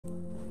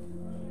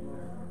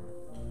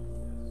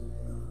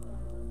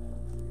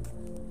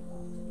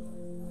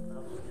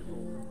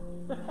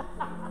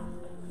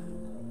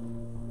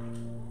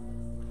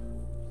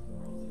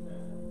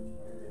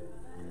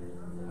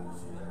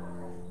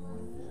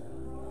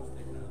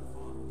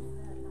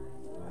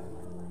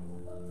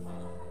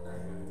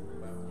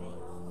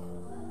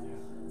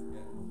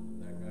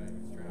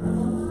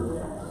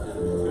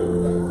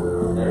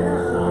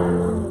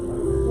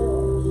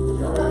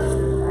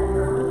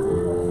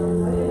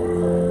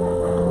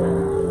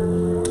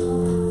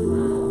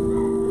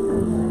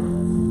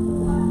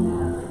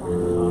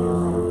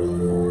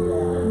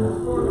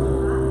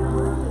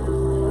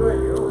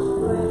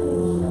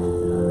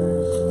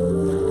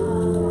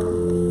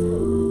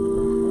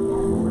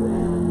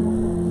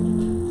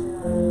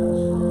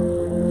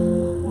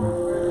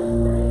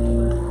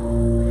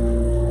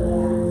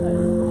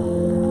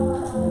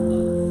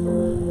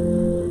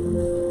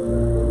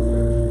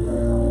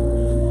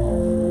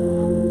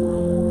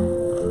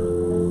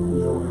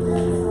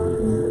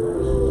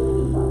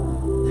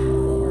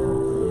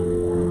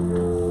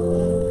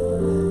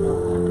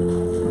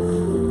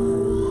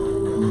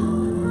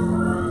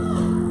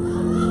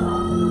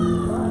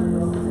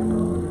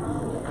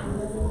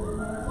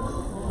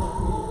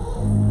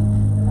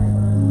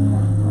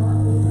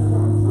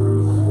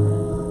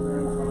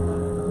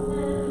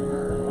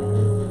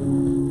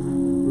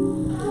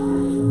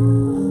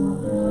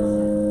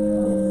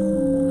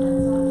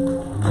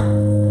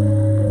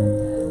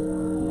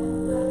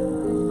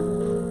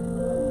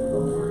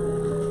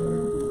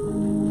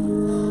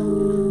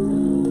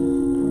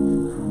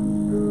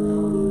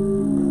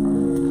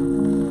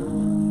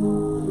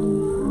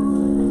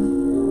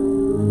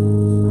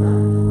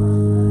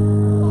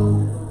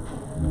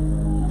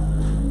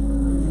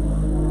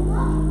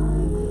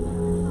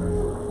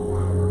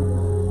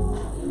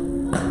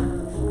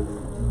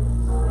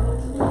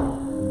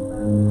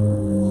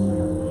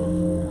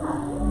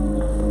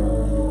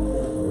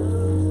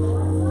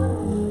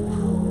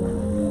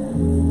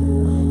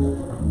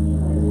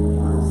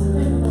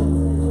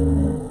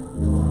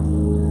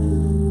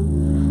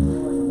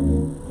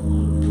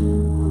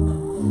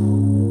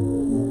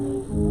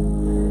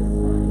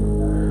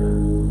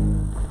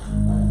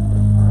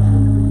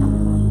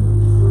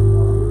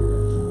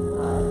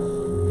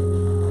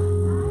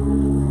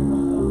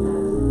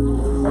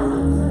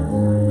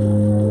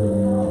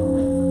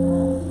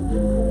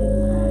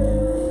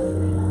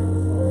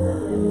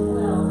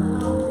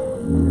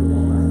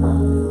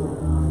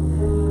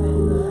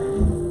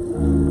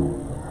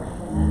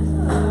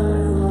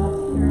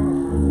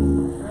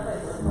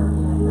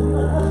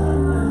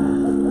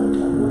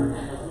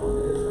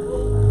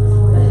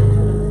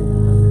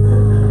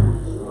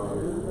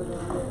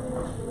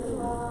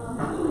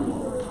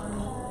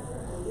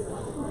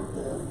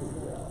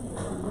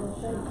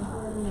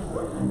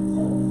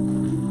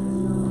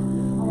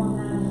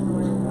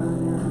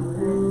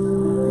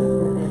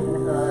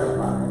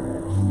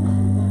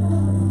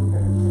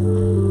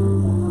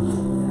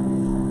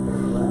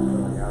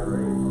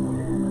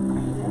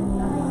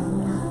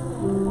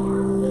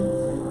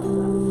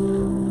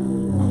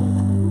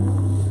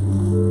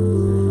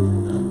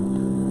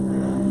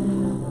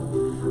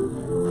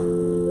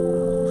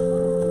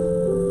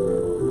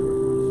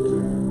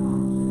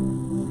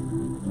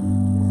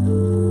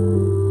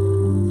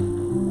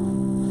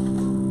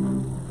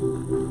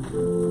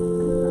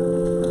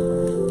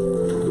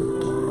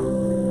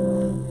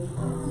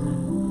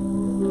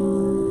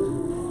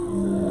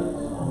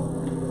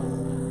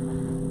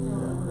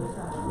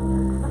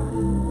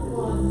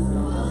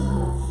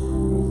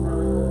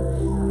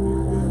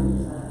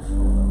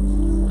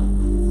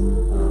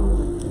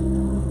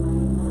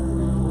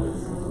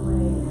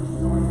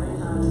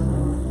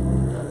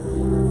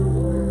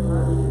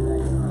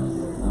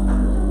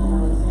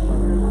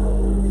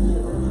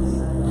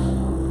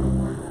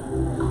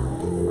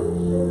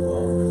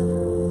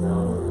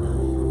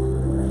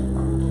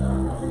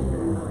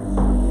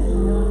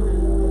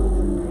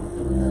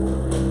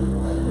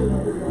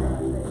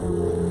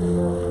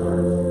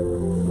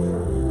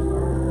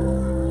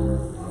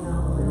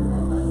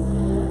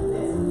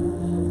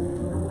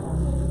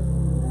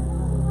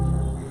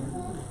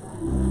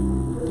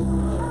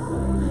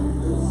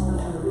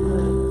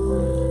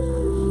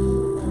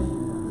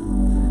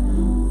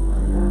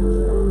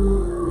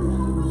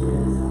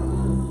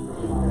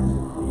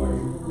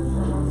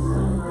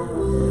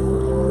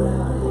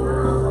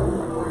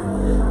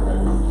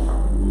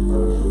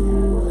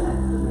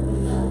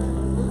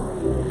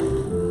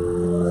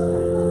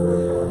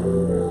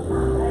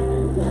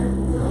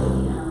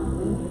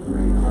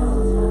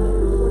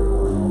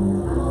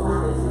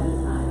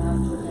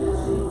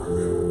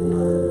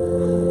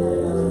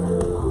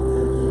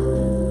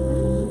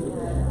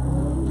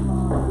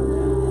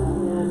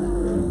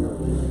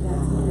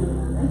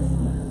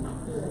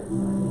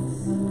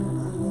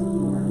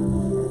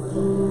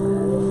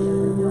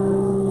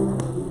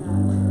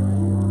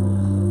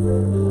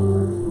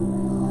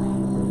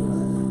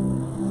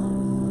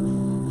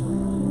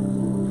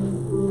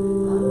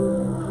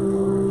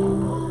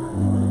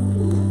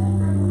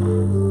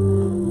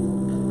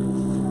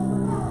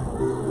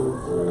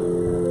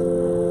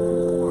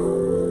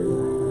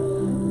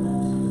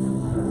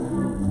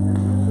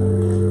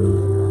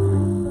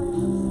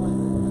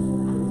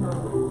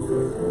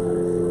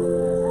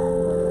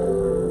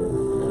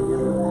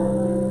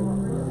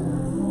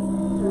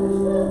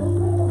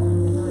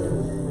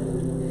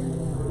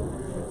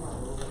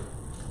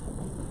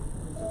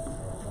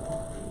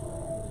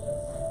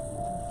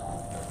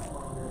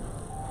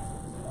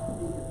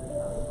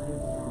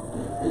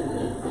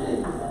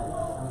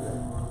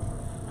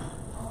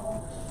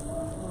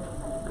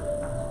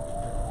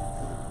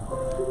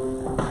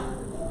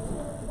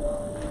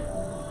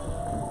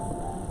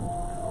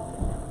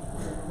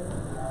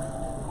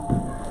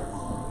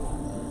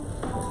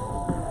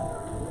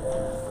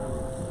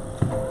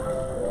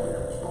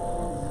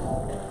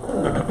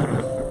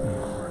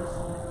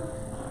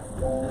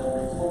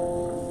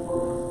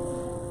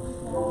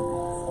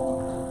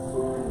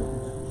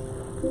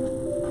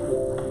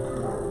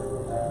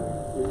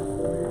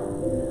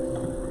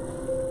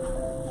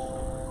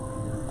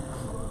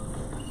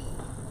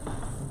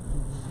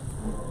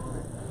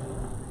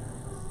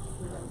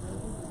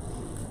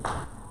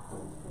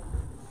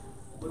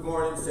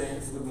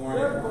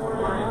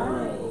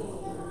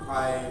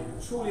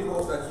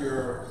hope that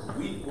your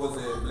week was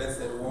a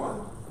blessed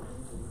one.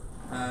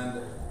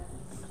 And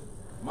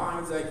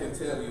mine, I can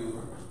tell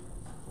you,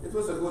 it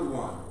was a good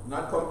one,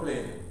 not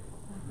complaining.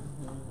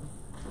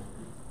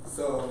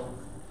 So,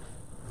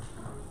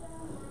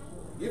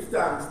 give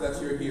thanks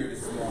that you're here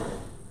this morning.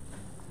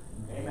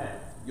 Amen.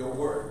 Your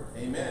word,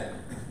 amen.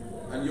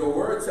 And your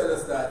word tells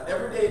us that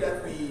every day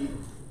that we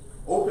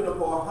open up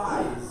our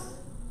eyes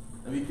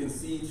and we can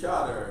see each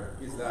other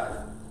is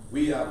that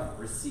we have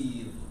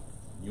received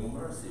new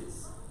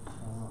mercies.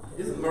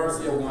 Isn't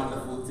mercy a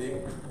wonderful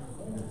thing?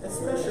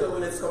 Especially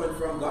when it's coming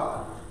from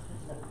God.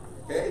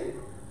 Okay?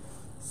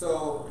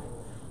 So,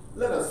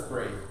 let us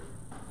pray,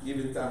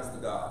 giving thanks to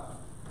God.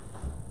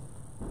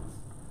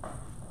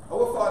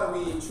 Our Father,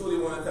 we truly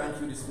want to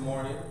thank you this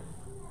morning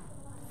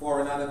for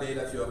another day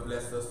that you have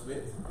blessed us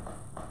with.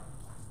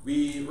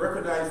 We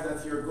recognize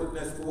that your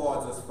goodness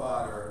towards us,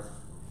 Father,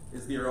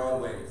 is there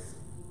always.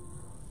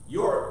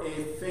 You're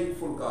a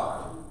faithful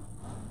God.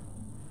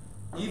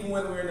 Even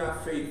when we're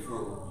not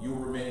faithful, you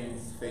remain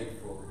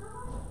faithful.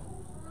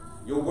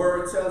 Your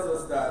word tells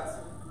us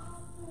that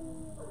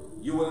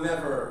you will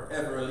never,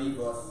 ever leave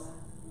us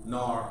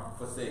nor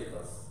forsake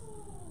us.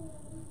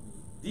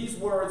 These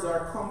words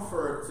are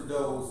comfort to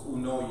those who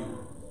know you,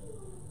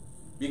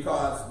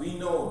 because we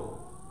know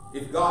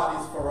if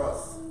God is for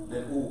us,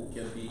 then who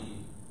can be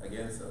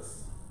against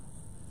us?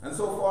 And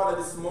so, Father,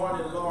 this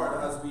morning,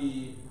 Lord, as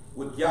we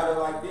would gather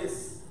like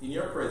this in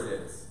your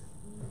presence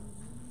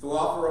to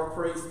offer up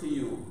praise to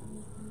you,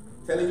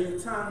 telling you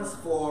thanks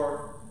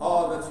for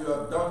all that you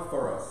have done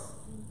for us,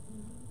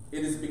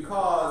 it is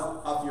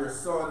because of your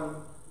Son,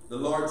 the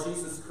Lord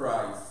Jesus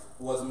Christ,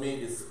 who has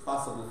made this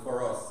possible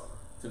for us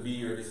to be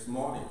here this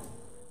morning.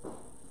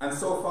 And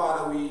so,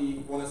 Father,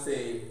 we want to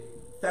say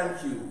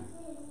thank you.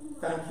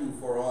 Thank you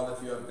for all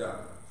that you have done.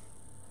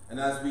 And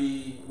as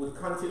we would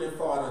continue,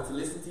 Father, to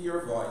listen to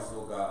your voice,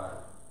 oh God,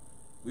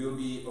 we will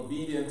be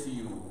obedient to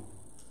you.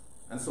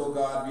 And so,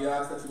 God, we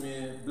ask that you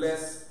may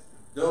bless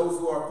those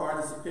who are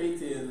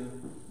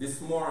participating this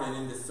morning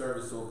in this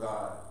service, oh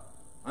God.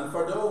 And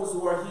for those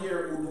who are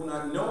here who do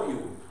not know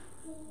you,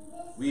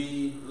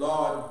 we,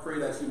 Lord, pray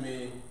that you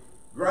may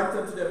grant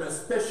unto them a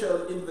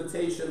special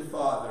invitation,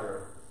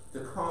 Father, to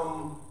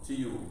come to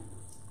you.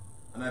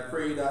 And I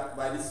pray that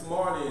by this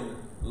morning,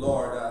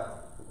 Lord, that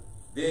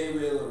they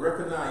will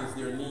recognize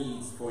their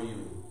needs for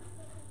you.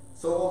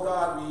 So, oh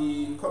God,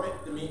 we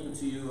commit the meeting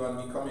to you, and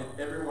we commit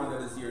everyone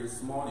that is here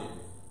this morning.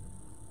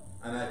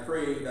 And I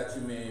pray that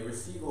you may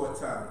receive our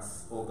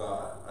thanks, oh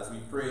God, as we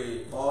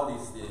pray all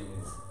these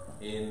things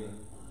in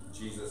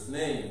Jesus'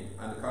 name.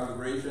 And the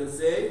congregation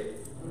say,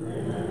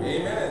 Amen.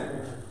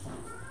 Amen.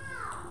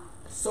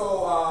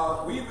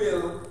 So we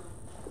will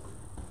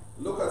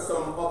look at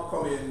some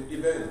upcoming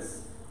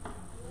events.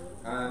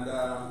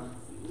 And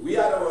we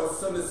had our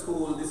Sunday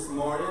school this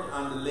morning,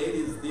 and the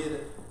ladies did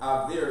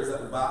have theirs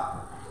at the back.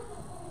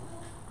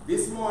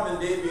 This morning,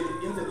 David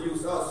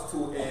introduced us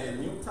to a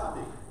new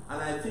topic,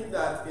 and I think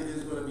that it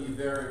is going to be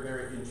very,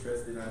 very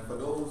interesting. And for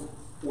those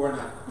who are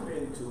not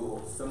coming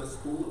to Sunday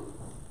school,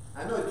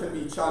 I know it can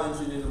be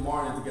challenging in the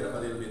morning to get up a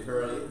little bit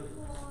early.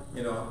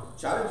 You know,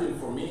 challenging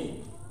for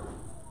me,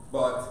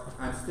 but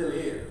I'm still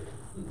here.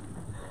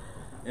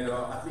 You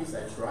know, at least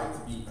I try to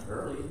be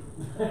early.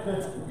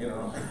 You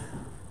know,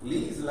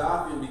 Lee's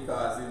laughing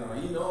because, you know,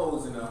 he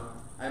knows, you know,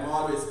 I'm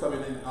always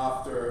coming in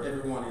after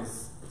everyone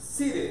is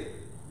seated.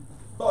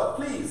 But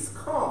please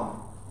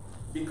come,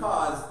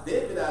 because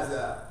David has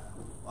a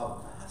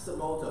vast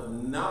amount of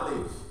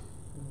knowledge.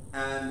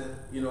 And,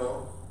 you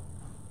know,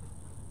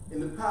 in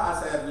the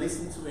past I have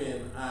listened to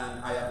him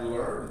and I have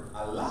learned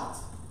a lot.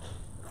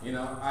 You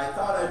know, I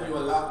thought I knew a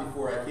lot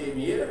before I came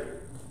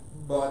here,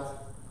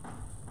 but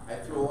I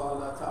throw all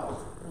that out.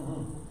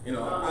 You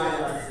know,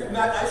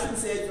 I shouldn't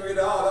say throw it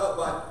all out,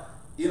 but,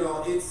 you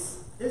know,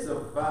 there's a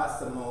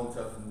vast amount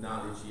of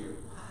knowledge here.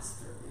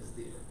 Pastor is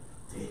there,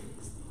 David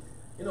is there.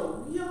 You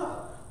know, we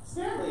are.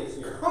 Stanley is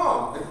here.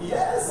 Come,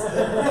 yes.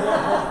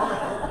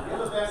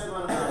 You're the best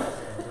one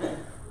around.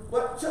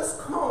 But just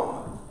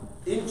come,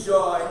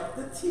 enjoy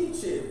the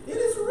teaching. It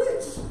is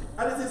rich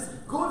and it is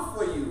good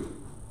for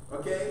you.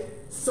 Okay?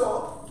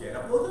 So get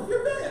up out of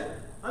your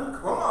bed and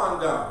come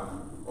on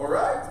down.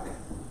 Alright?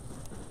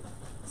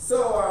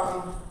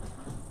 So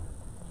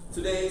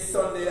today is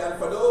Sunday, and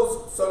for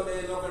those,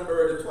 Sunday,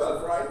 November the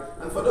 12th, right?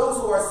 And for those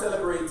who are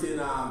celebrating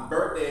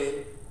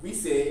birthday, we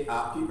say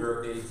happy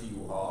birthday to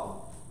you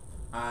all.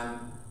 And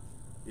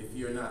if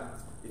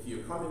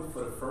you're coming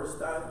for the first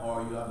time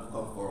or you haven't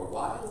come for a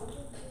while,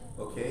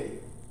 okay,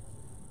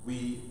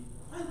 we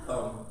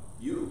welcome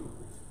you.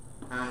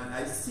 And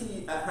I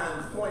see a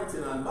hand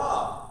pointing on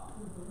Bob.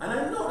 And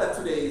I know that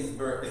today is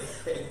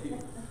birthday.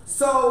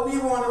 So we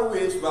want to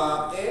wish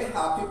Bob a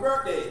happy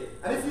birthday.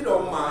 And if you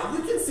don't mind,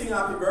 you can sing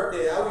happy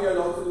birthday. Are we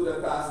allowed to do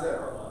that,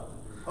 Pastor?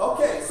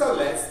 Okay, so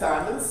let's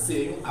stand and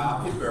sing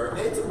happy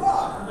birthday to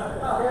Bob.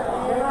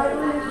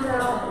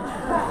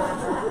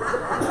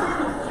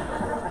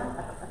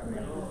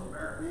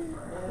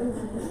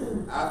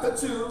 After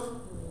two,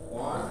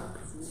 1,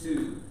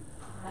 2.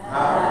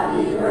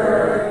 Happy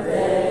birthday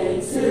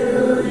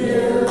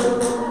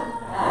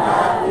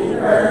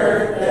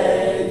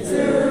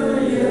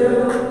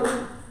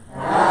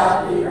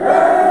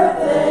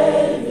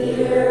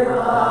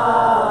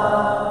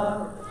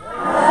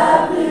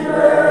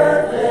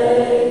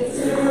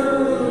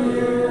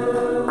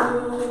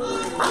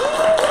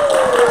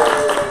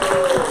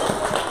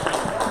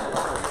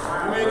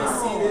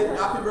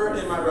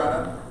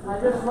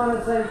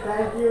to say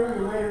thank you.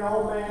 You made an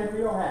old man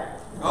feel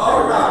happy.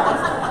 All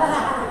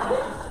right.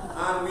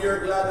 And we are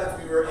glad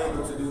that we were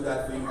able to do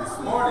that for you this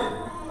morning.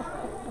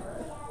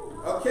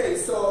 Okay,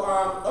 so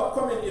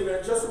upcoming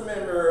event, just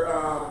remember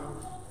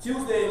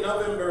Tuesday,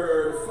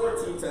 November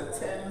 14th at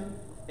 10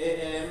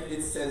 a.m.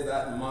 It says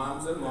that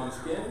Moms and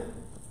Munchkin.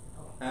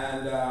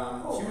 And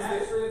Tuesday.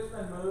 Actually, it's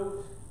been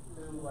moved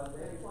to what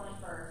day?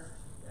 21st.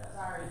 Yeah.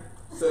 Sorry.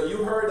 So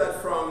you heard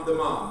that from the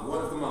mom,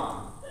 one of the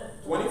mom.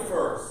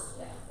 21st.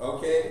 Yeah.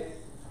 Okay?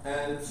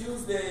 And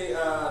Tuesday,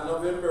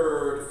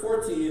 November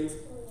 14th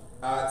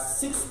at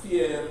 6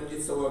 p.m.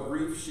 it's our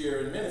grief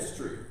sharing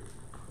ministry.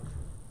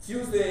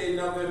 Tuesday,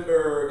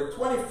 November the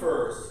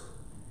 21st,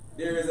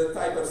 there is a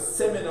type of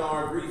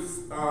seminar,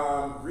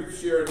 grief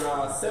sharing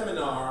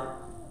seminar,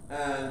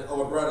 and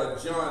our brother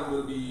John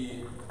will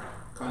be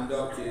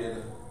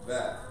conducting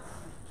that.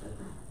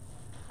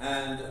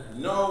 And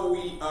now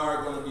we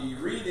are going to be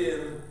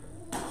reading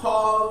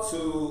Call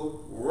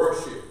to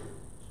Worship.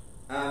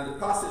 And the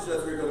passage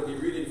that we're going to be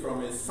reading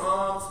from is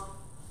Psalms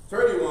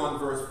 31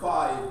 verse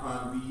 5,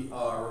 and we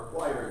are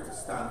required to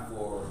stand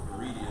for the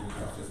reading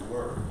of His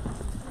word.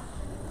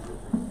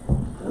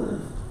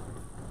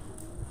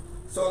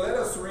 So let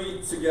us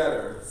read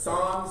together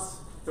Psalms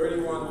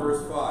 31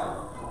 verse 5.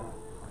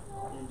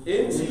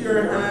 Into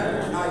your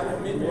hand I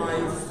commit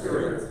my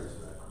spirit.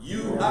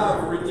 You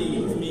have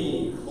redeemed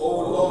me,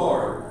 O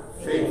Lord,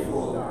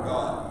 faithful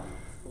God.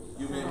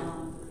 You may.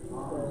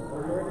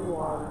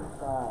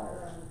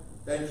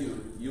 Thank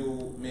you.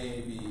 You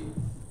may be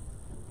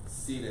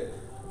seated.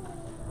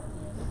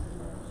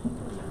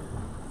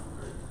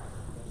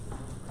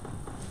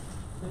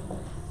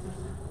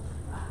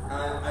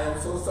 And I am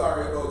so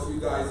sorry about you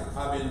guys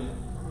having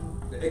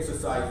the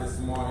exercise this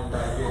morning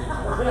by getting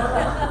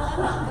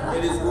home.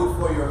 It is good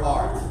for your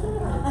heart.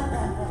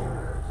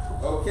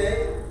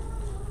 Okay?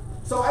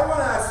 So I want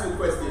to ask you a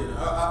question.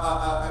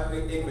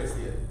 A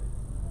question.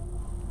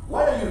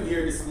 Why are you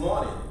here this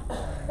morning?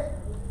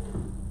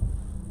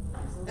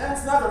 And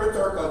it's not a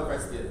rhetorical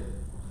question.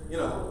 You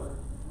know,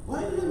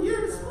 why are you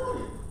here this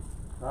morning?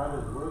 God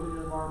is worthy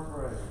of our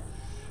praise.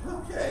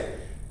 Okay.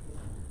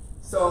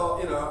 So,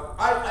 you know,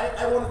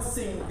 I wanted to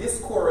sing this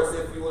chorus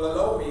if you will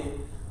allow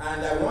me,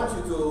 and I want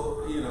you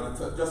to, you know,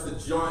 to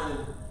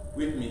join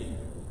with me.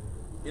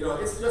 You know,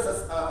 it's just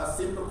a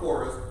simple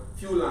chorus,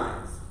 few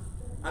lines.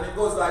 And it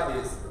goes like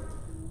this.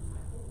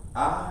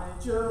 I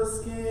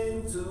just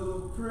came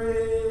to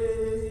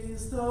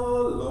praise the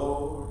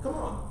Lord. Come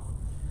on.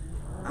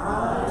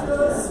 I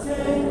just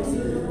came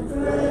to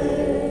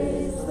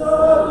praise the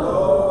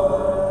Lord.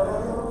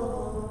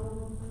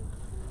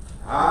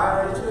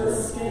 I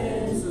just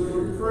came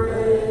to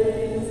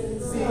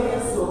praise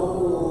His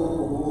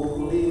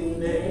holy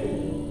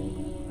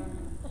name.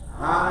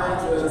 I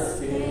just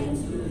came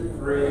to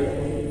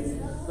praise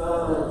the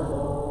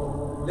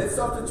Lord. Let's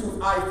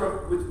substitute I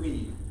with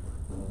we.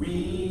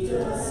 We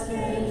just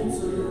came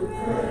to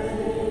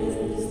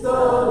praise the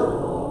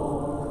Lord.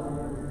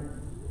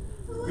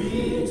 We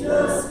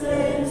just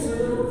came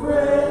to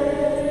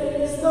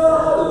praise the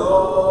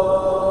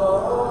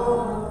Lord.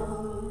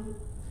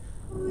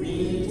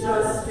 We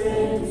just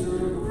came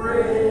to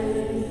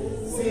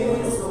praise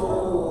His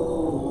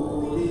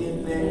holy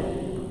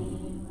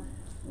name.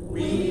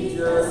 We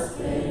just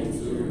came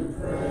to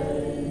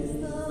praise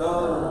the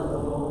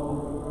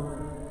Lord.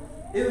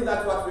 Isn't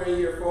that what we're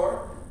here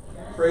for?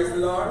 Praise the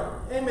Lord.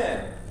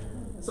 Amen.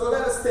 So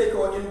let us take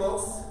our hymn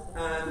books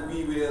and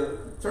we will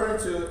turn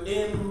to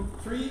hymn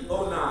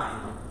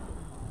 309.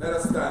 Let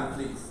us stand,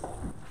 please.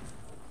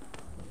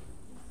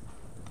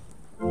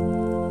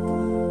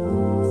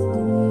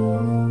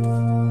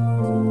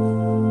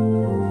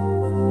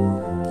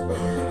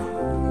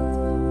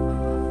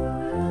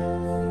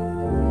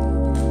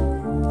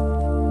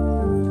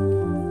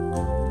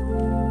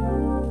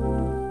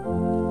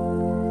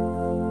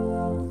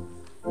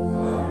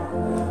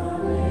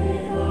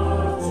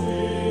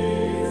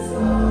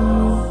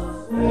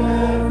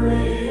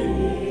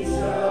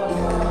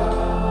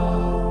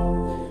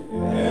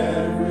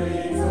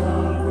 Every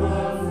tongue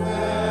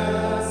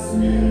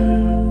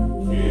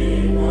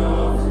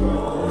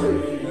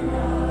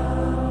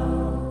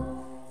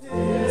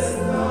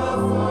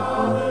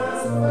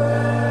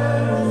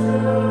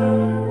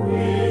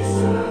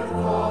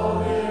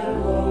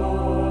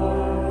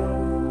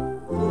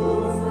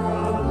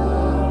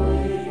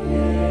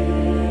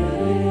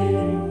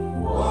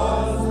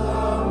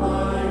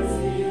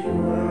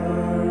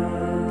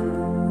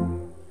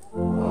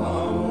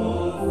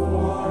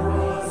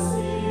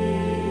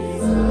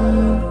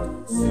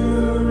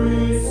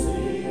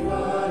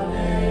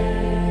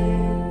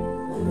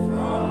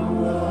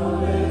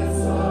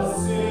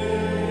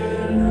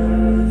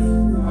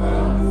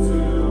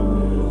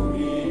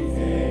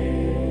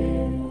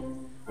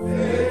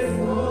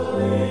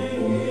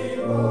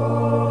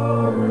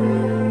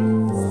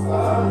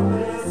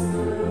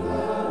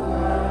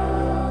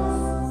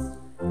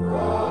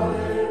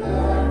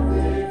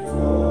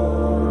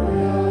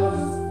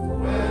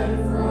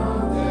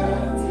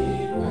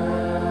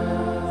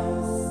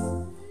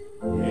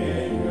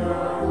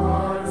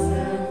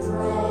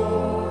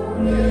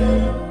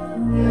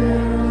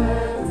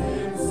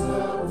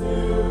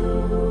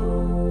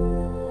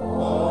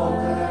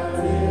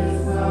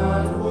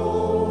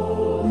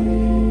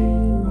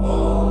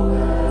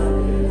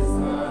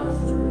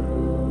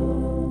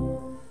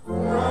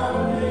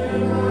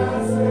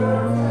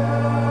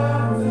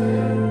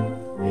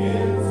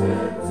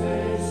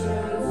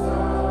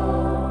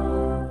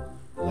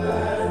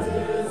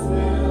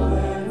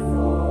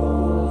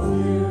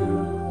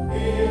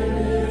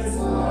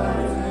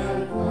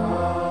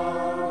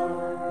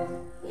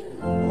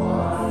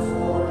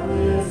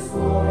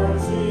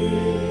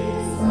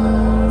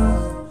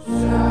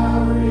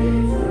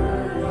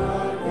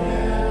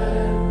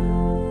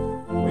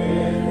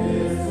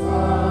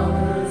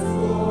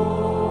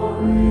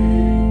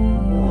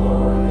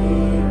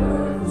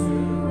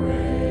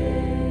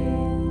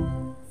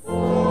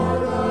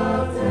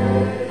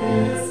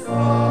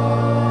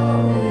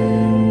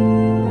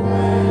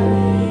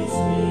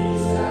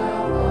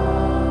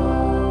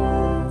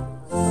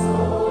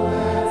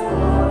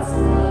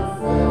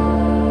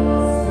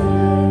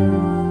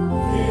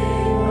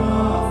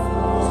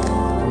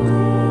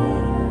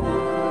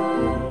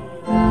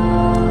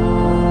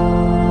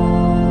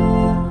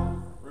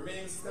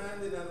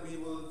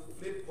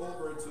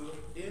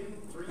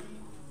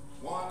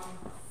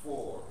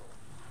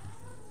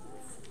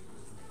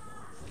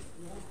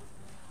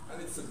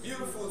It's a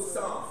beautiful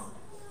song.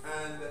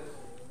 And,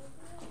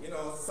 you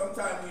know,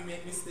 sometimes we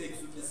make mistakes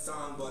with this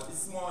song, but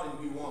this morning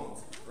we won't,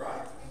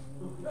 right?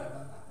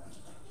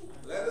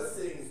 Let us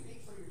sing.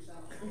 Speak for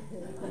yourself.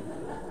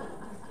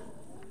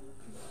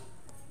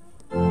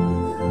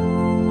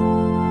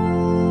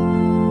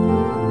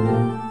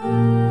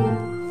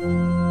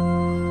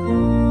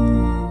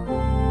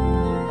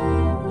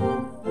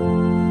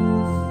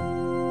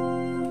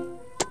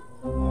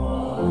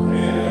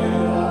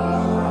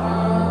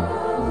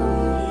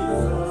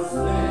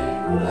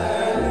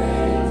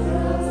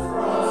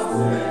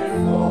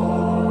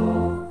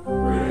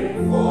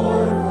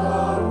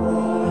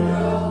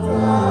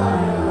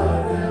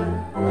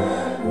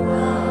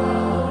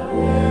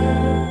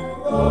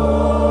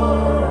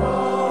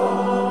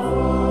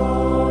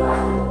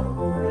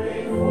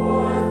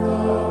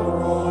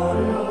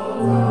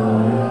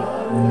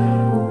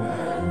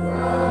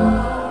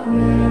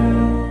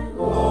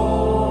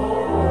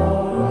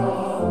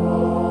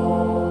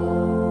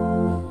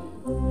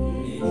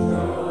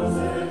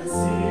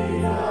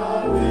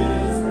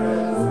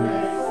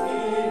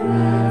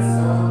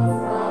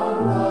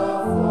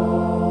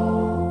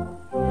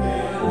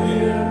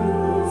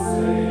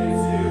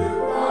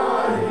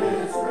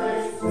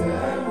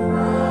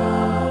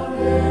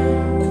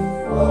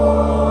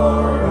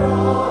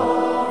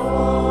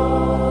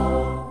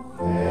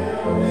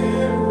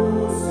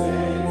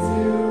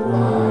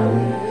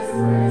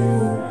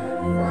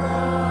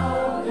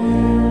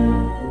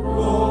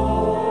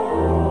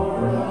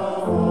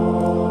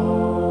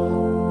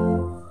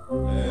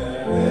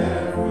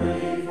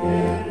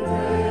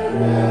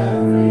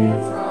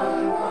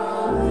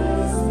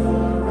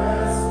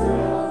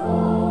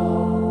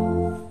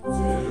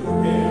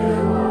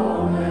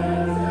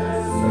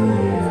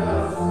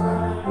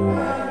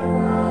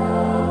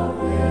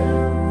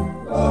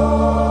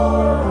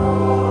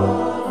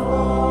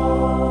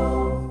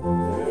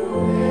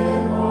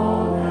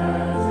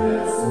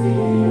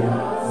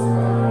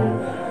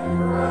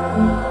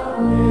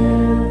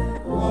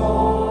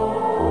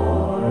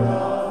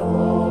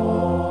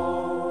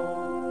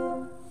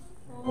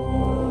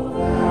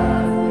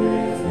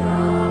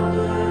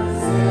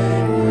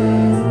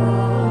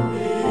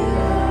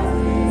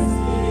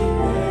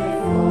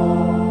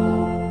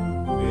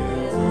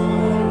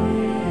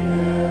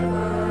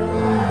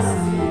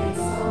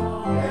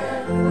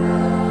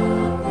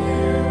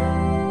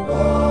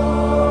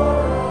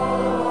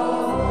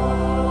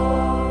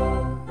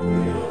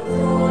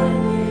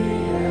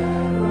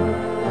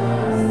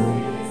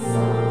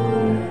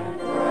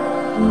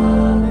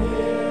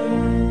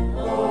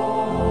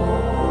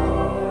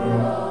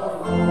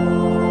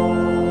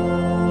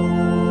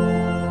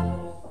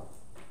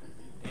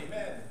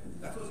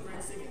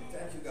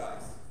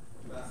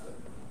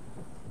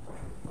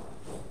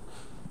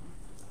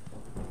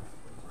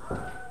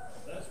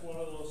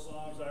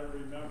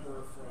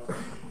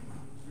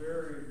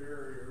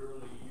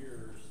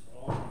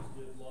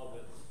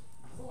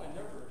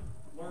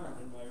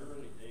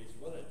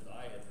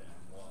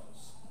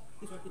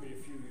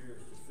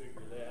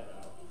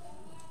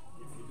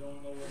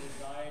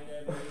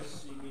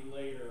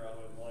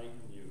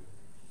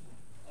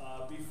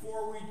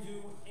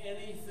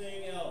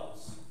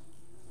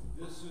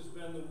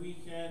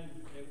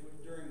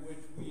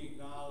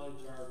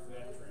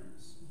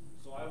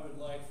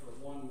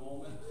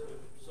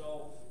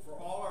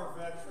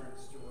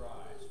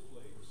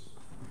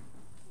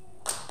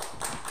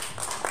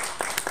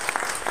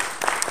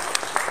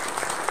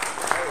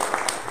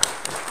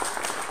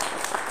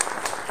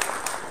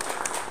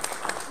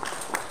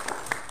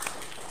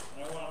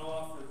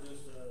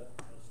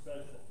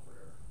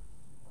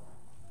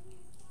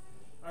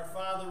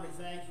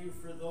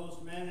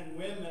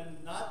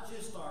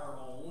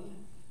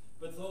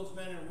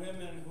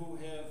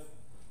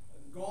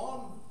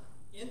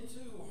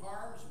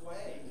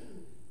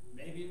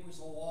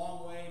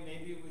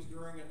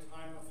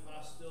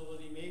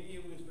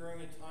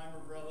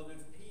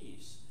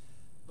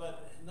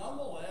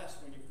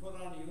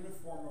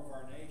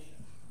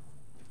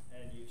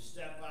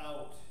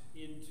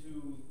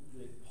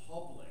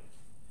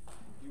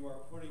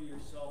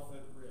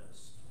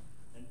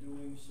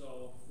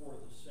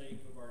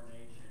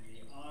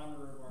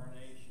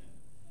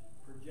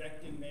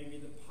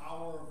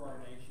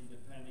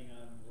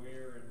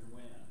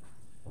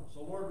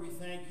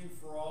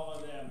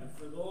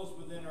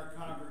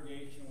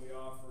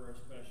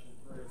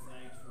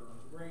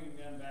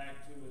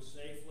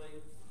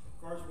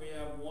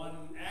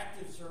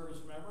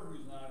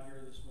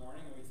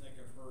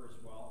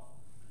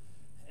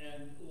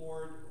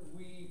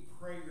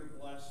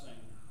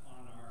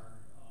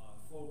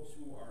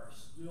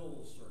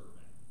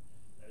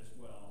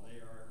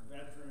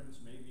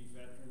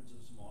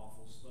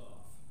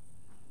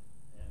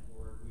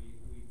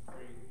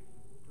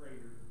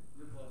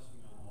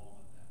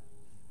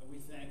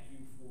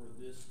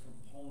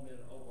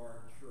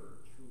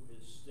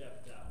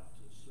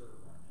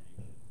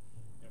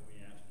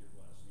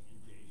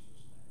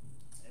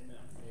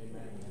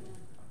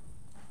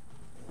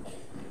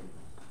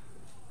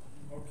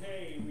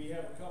 Okay, we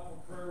have a couple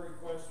prayer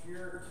request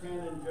here. Ken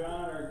and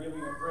John are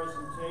giving a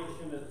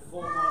presentation at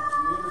Fullmont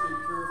Community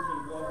Church in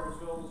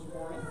Gloversville this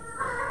morning.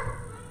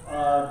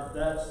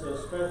 That's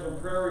a special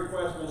prayer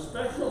request and a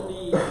special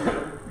need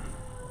here.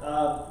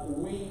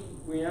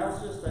 We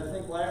announced this, I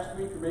think, last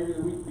week or maybe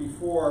the week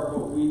before,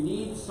 but we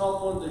need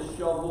someone to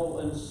shovel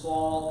and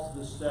salt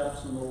the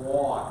steps and the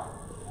walk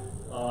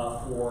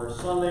for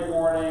Sunday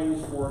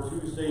mornings, for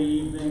Tuesday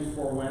evenings,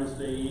 for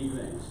Wednesday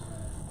evenings.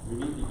 We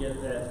need to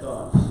get that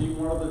done. See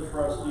one of the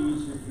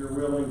trustees if you're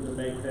willing to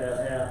make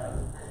that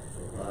happen.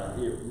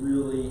 It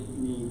really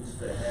needs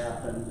to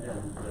happen,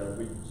 and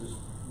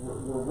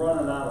we're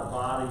running out of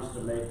bodies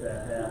to make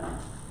that happen.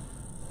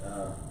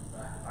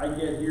 I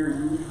get here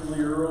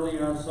usually early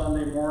on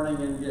Sunday morning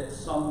and get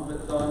some of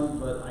it done,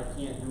 but I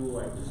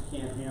just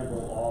can't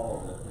handle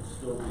all of it and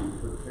still be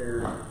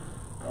prepared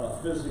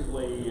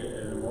physically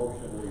and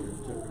emotionally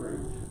to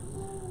preach.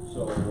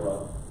 So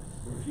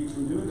if you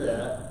can do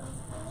that,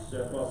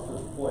 step up to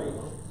the plate.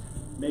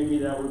 Maybe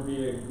that would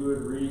be a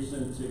good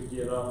reason to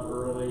get up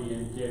early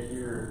and get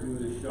here and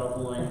do the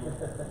shoveling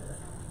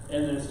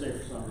and then stay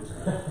for Sunday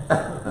school.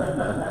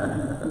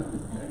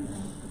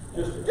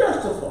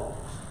 Just a thought.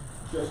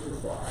 Just a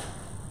thought.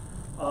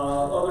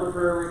 Other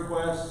prayer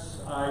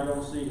requests, I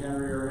don't see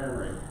Henry or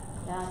Henry.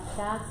 Yeah,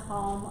 Dad's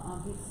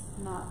home.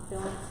 He's not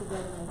feeling too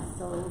good and he's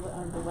still a little bit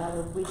under the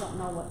weather. We don't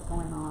know what's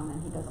going on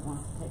and he doesn't want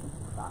us to take him to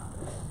the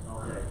doctor.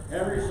 Okay.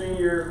 Henry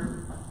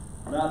Sr.,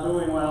 not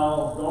doing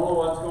well, don't know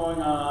what's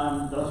going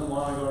on, doesn't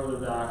want to go to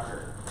the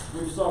doctor.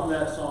 We've sung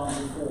that song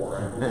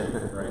before, I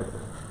believe,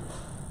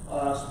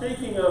 right?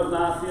 Speaking of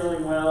not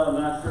feeling well and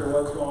not sure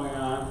what's going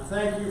on,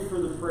 thank you for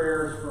the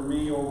prayers for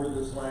me over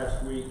this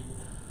last week.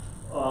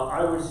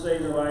 I would say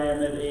that I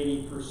am at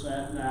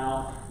 80%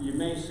 now. You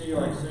may see,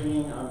 like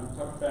singing, I'm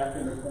tucked back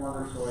in the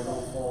corner so I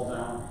don't fall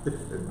down.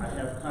 I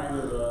have kind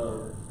of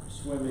a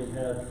swimmy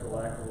head, for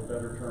lack of a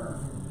better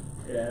term.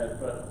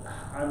 But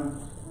I'm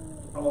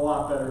a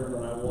lot better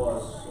than I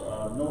was.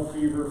 No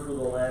fever for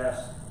the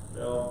last,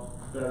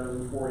 better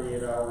than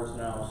 48 hours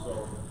now,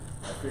 so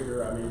I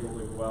figure I'm able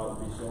to go out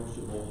and be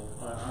sociable.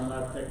 I'm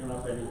not picking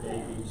up any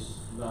babies,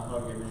 not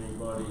hugging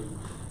anybody,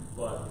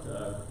 but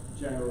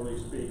generally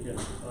speaking,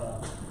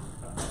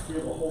 I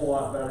feel a whole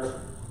lot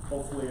better.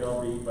 Hopefully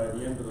I'll be, by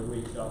the end of the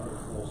week, up at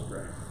full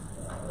strength.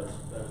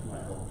 That's my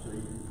hope, so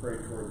you can pray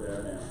toward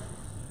that end.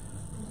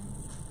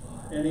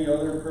 Any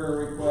other prayer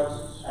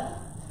requests?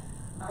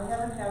 I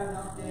haven't had an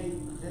update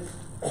in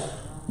a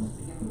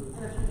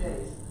few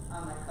days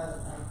on my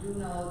cousin. I do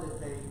know that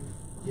they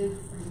did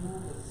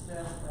remove the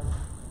stem and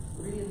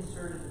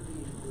reinserted the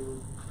feeding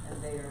tube, and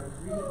they are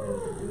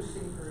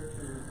reintroducing her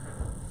to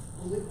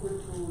liquid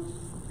foods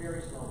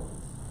very slowly.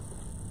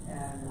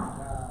 And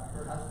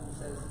her husband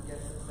says he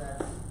guesses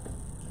that's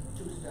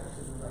 2 steps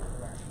in the right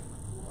direction.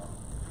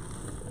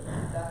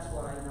 That's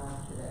what I know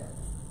today.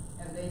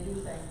 And they do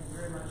thank you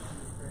very much for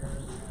your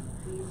prayers, and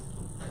please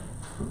keep praying.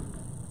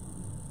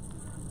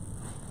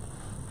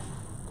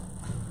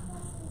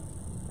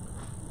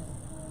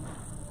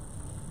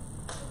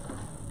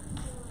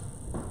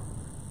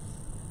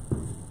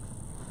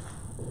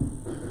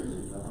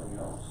 Nothing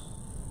else.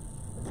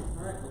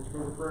 All right, let's go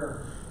to prayer.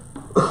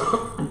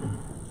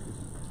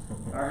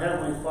 Our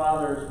Heavenly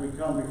Father, as we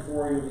come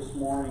before you this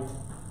morning,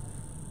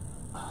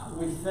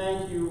 we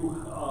thank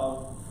you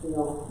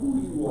for who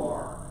you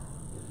are.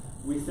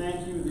 We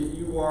thank you that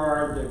you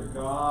are the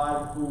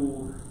God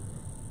who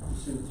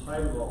is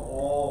entitled to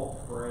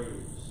all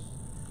praise.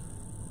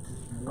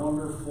 This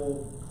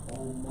wonderful,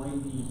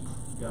 almighty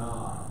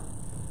God.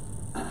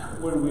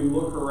 When we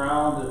look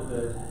around at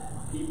the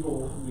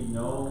people we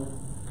know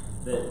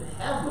that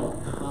have no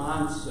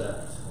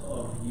concept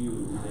of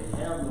you, they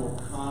have no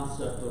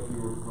concept of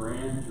your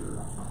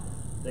grandeur,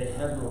 they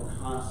have no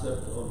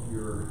concept of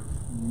your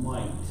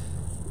might,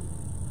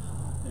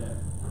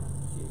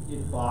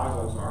 it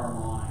boggles our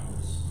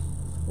minds,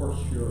 or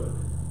should.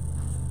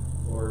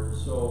 Lord,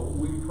 so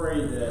we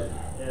pray that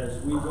as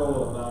we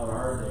go about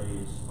our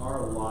days,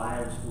 our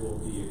lives will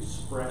be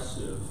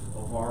expressive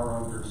of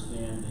our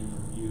understanding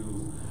of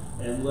you,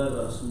 and let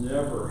us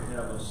never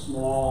have a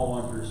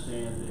small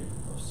understanding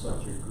of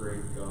such a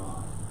great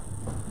God.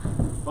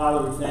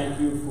 Father, we thank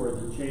you for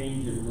the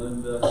change in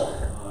Linda,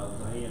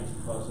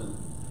 Diane's cousin.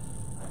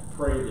 I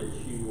pray that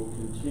she will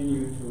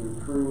continue to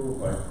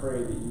improve. I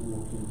pray that you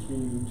will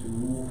continue to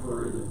move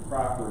her in the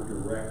proper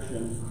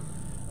direction.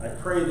 I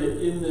pray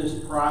that in this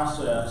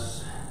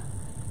process,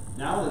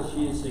 now that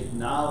she has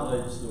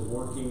acknowledged the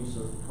workings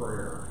of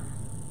prayer,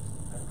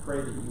 I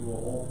pray that you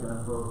will open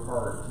her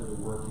heart to the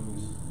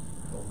workings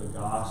of the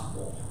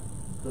gospel,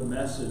 the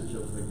message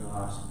of the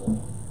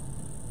gospel,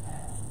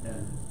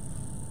 and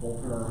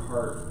open her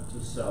heart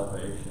to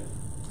salvation.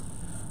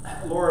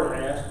 Lord, I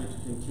ask you to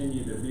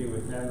continue to be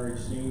with Henry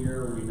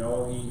Sr. We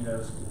know he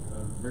has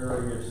a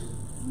various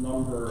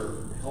number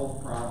of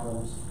health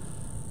problems,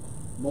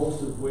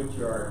 most of which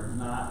are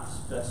not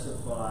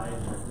specified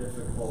or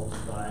difficult to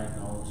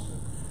diagnose.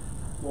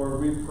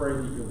 Lord, we pray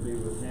that you'll be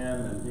with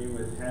him and be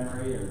with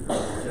Henry and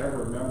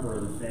whichever member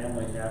of the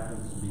family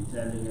happens to be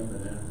tending him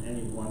at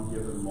any one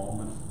given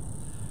moment.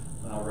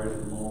 Right at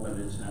the moment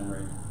it's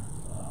Henry.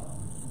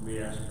 We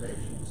ask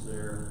patience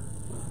there,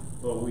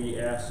 but we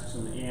ask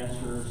some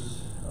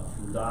answers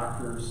from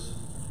doctors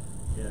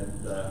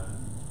and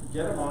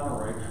get him on the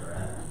right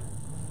track.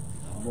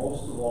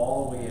 Most of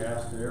all, we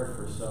ask there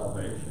for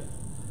salvation.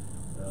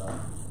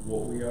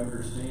 What we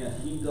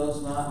understand, he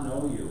does not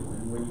know you,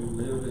 and when you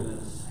live in a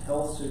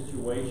health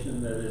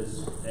situation that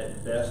is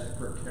at best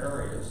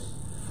precarious,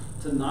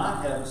 to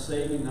not have a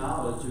saving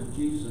knowledge of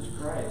Jesus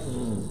Christ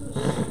is a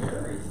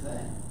scary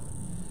thing.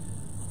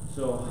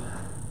 So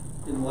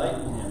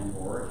enlighten him,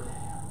 Lord.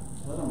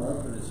 Let him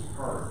open his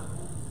heart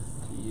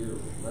to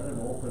you. Let him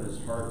open his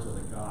heart to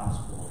the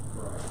gospel of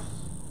Christ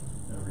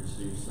and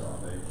receive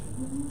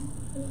salvation.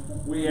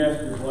 We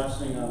ask your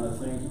blessing on the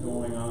things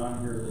going on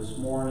here this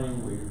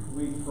morning.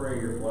 We pray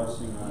your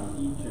blessing on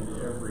each and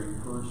every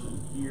person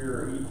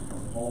here, each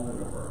component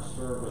of our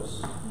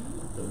service,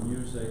 the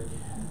music,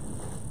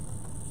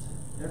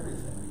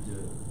 everything we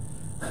do.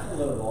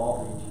 Let it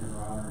all be to your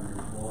honor and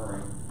your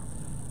glory.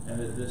 And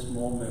at this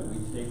moment, we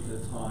take the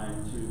time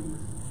to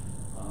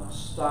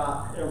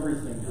stop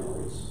everything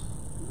else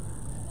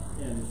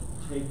and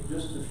take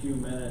just a few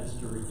minutes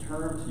to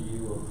return to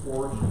you a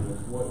portion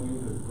of what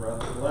you have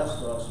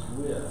blessed us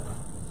with.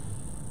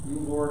 You,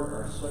 Lord,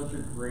 are such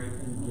a great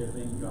and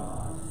giving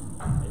God,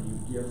 and you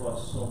give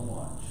us so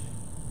much.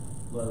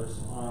 Let us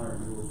honor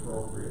you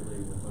appropriately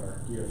with our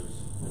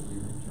gifts that we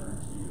return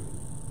to you.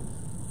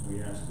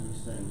 We ask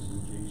these things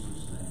in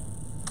Jesus' name.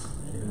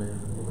 Amen.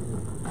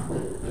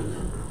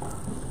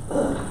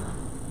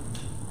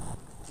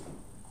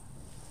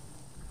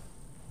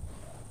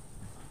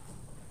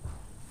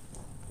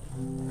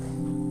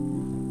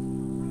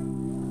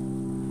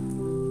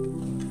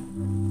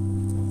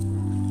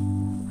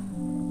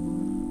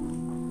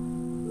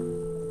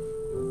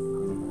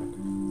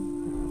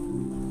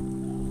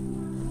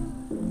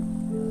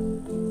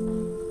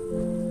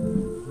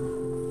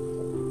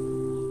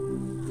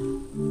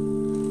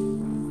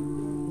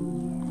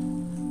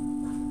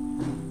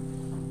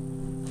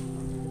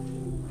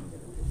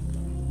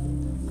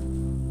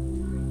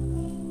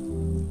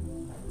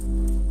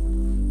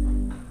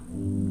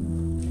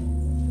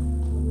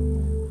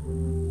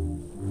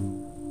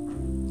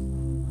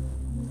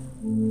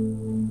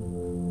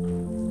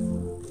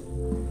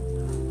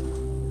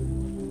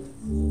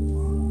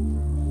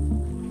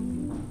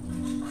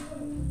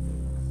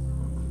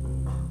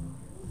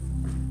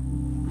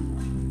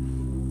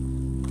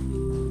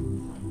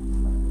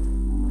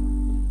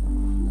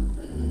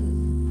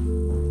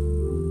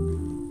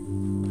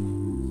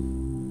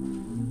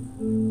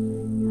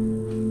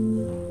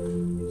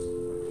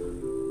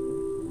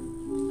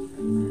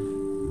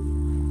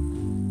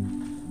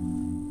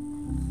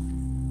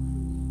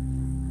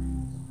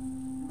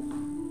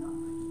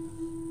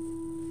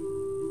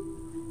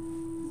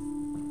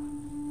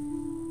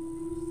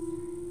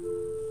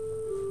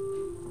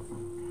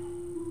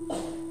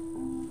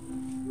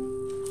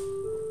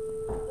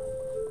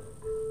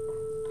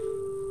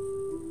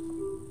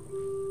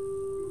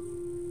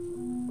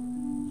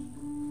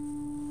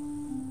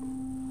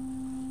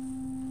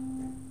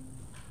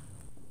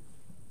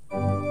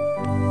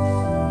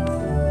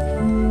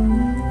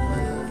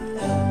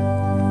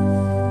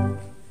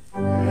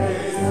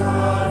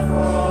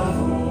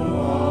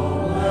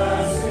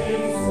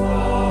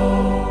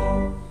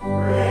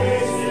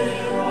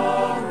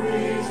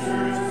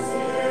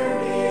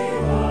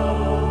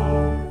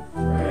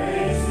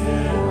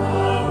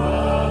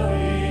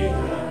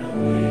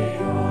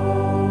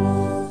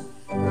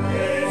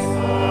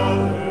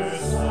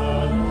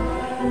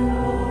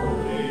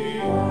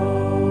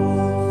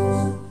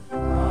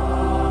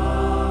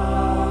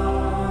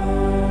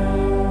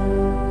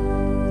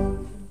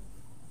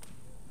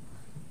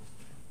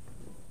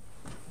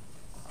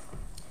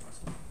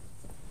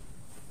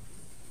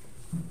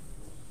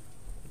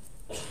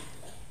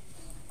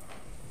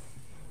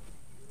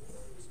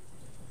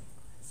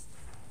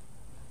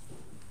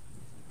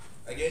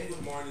 Again,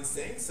 good morning,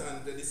 saints.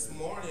 And this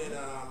morning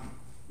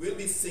we'll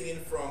be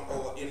singing from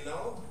our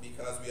hymnal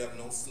because we have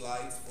no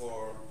slides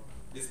for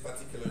this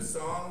particular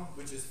song,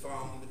 which is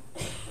found.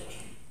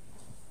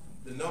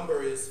 The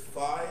number is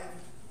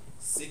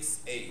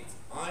 568.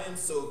 I am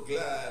so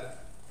glad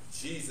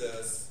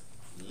Jesus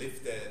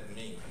lifted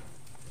me.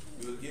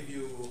 We will give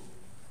you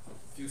a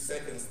few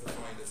seconds to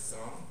find this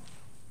song.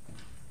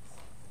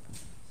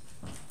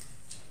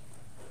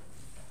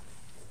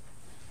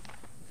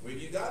 When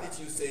you got it,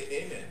 you say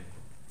amen.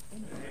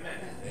 Amen.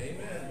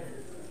 Amen.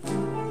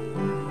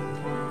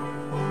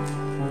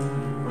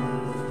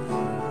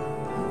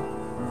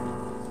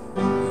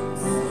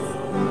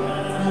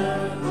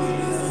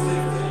 Jesus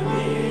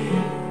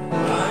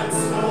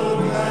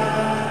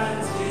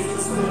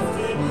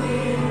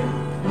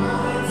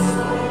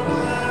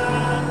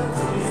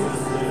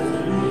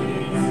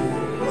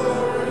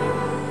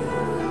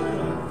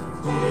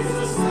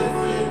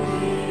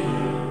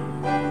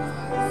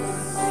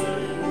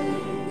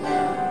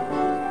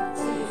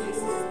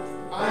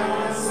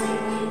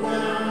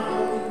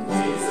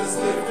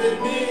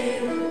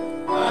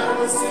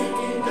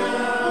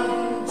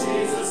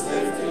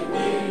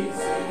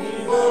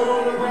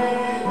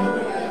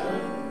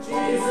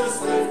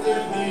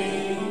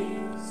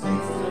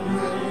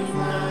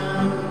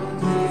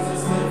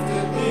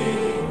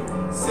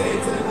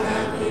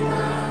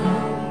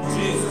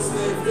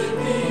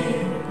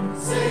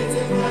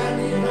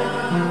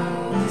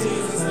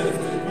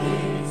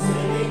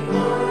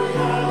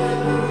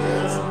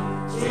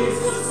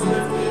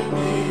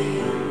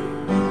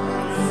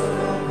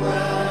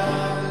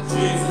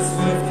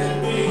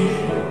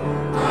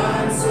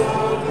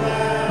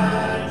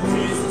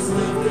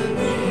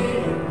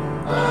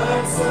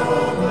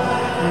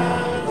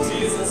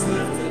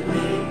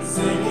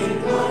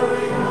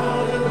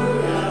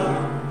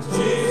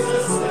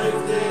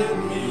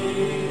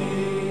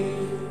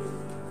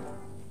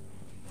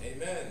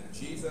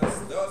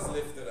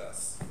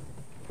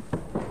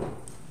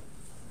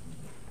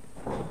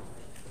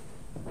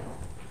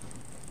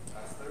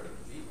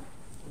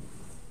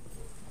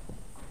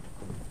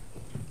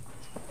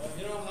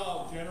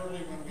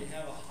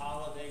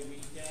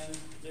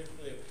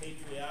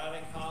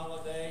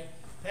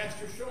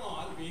Pastor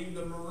Sean, being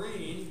the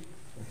Marine,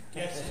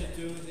 gets to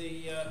do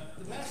the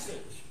message.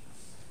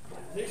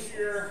 This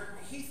year,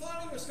 he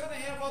thought he was going to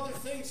have other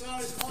things on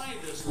his mind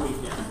this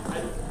weekend.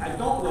 I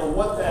don't know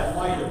what that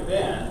might have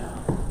been.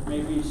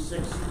 Maybe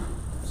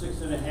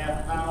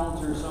 6.5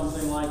 pounds or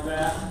something like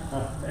that.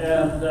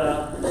 And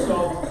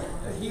so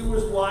he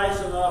was wise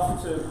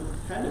enough to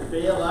kind of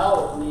bail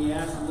out, and he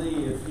asked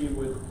Lee if he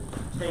would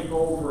take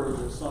over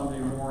the Sunday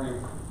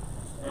morning.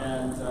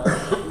 And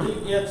Lee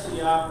gets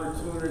the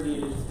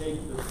opportunity to take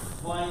the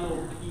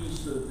final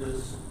piece of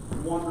this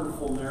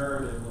wonderful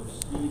narrative of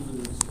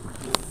Stephen's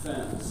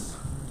defense.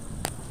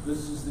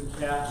 This is the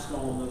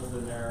capstone of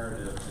the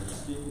narrative.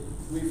 And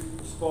we've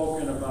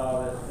spoken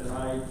about it, and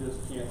I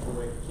just can't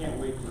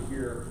wait to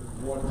hear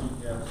what he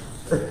has to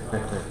say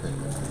about it.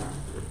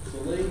 So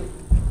Lee,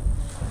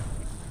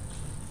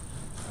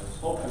 I was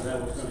hoping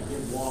that was going to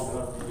get long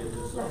enough to get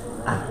this up and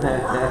running.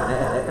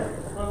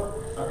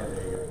 Okay,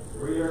 there you go.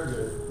 We are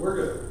good. We're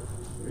good.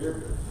 We are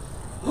good.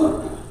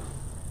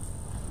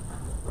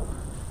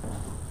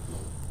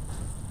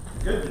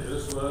 Good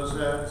news was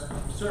that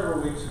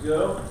several weeks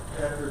ago,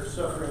 after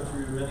suffering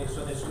through many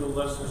Sunday school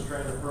lessons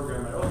trying to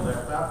program my own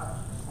laptop,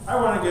 I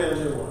want to get a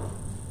new one.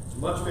 It's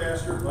much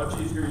faster, much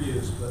easier to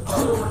use, but I'm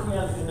still working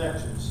on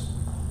connections.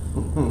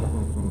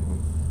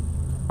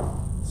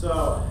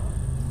 So,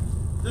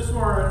 this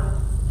morning,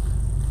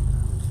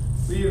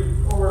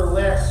 we've, over the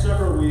last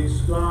several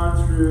weeks,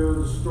 gone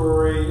through the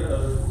story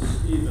of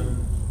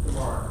Stephen the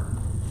martyr.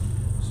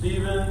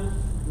 Stephen,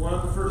 one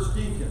of the first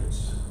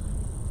deacons.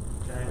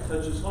 Kind of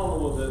touches home a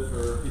little bit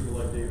for people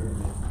like David and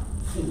me.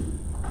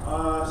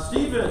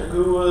 Stephen,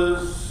 who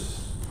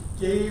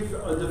gave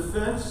a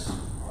defense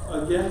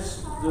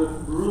against the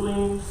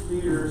ruling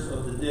leaders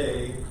of the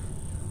day,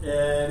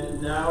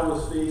 and now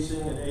was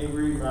facing an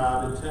angry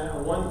mob intent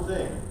on one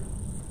thing: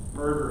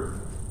 murdering.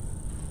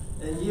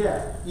 And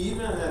yet,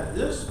 even at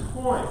this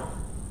point,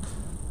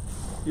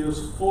 he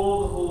was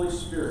full of the Holy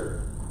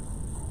Spirit.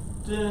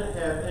 Didn't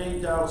have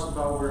any doubts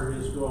about where he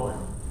was going.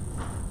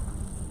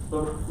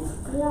 But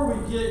before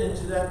we get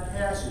into that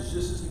passage,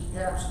 this is the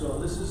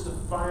capstone, this is the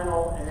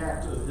final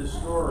act of his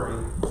story,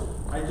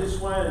 I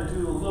just wanted to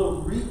do a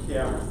little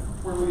recap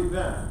of where we've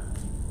been.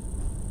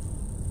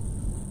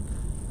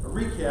 A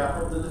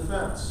recap of the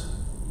defense.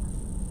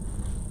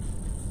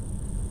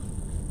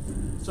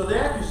 So the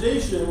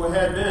accusation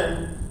had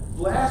been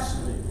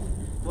blasphemy.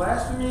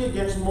 Blasphemy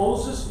against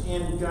Moses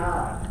and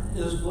God.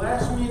 It was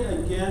blasphemy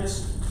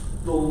against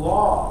the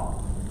law,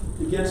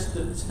 against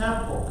the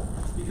temple,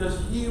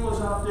 because he was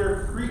out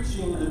there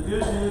preaching the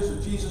good news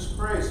of Jesus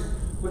Christ,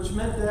 which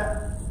meant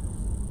that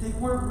they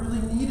weren't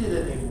really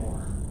needed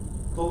anymore.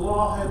 The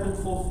law had been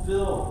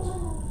fulfilled.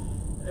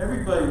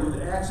 Everybody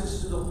with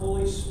access to the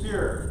Holy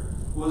Spirit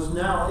was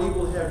now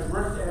able to have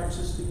direct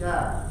access to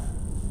God.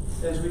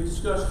 As we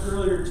discussed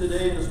earlier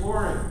today and this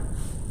morning,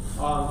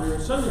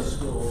 during Sunday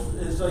school,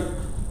 it's like,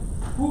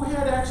 who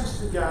had access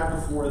to God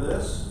before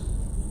this?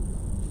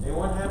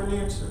 Anyone have an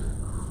answer?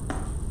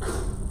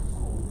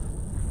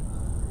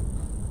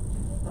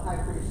 The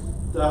high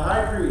priest. The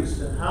high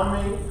priest. And how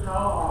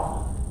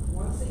often?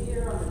 Once a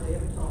year on the Day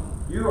of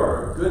Atonement. You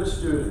are a good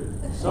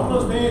student.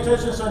 Someone's paying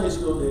attention to Sunday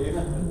school, Dave.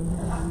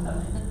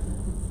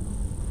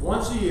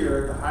 Once a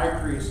year, the high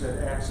priest had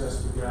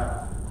access to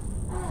God.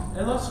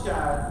 Unless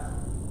God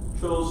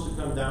chose to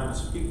come down and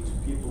speak to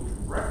people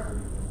directly.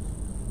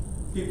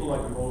 People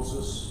like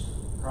Moses,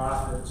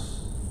 prophets.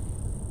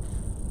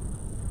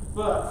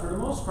 But for the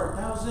most part,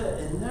 that was it.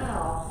 And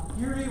now,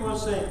 here he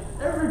was saying,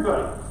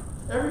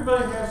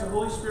 everybody has the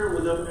Holy Spirit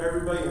with them.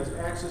 Everybody has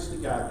access to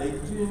God. They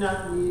do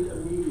not need a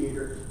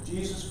mediator.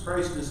 Jesus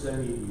Christ is the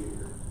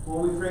mediator.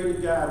 When we pray to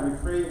God, we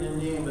pray in the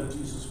name of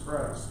Jesus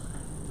Christ.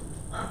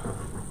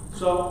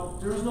 So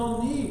there was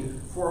no need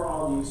for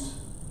all these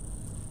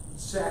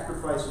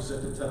sacrifices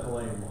at the temple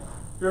anymore.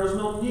 There was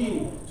no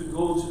need to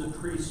go to the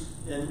priest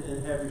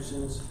and have your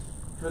sins,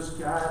 because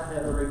God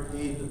had already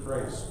paid the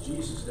price.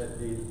 Jesus had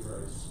paid the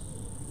price.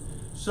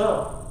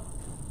 So,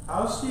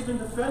 how does Stephen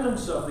defend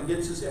himself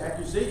against this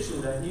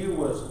accusation that he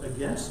was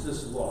against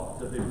this law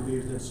that they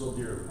believed in so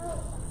dearly?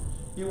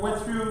 He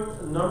went through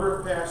a number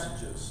of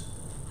passages.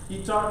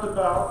 He talked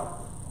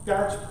about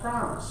God's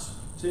promise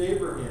to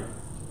Abraham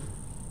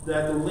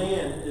that the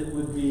land, it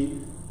would be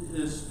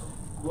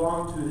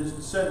belong to his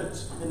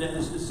descendants, and that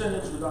his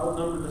descendants would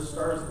outnumber the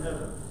stars in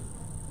heaven.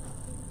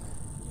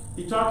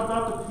 He talked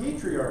about the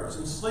patriarchs'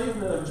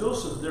 enslavement of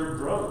Joseph, their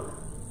brother.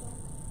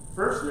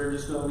 First, they're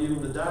just going to leave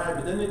him to die,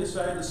 but then they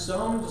decided to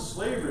sell him into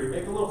slavery,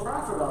 make a little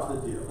profit off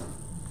the deal.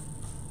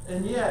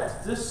 And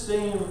yet, this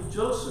same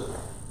Joseph,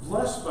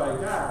 blessed by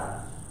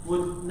God,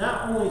 would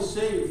not only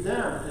save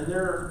them and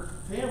their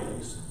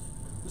families,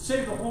 but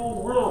save the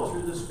whole world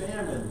through this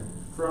famine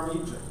from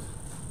Egypt.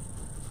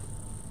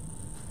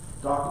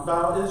 Talked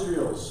about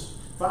Israel's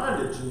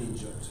bondage in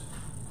Egypt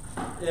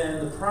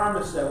and the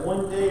promise that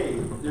one day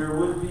there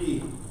would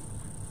be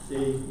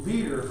a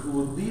leader who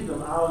would lead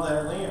them out of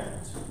that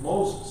land,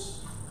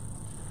 Moses.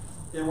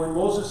 And when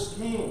Moses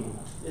came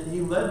and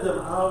he led them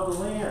out of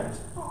the land,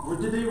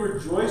 did they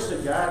rejoice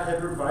that God had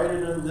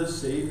provided them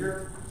this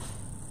Savior?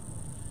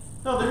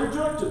 No, they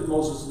rejected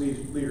Moses'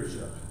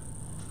 leadership.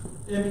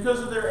 And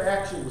because of their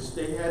actions,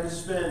 they had to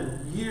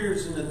spend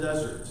years in the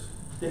desert.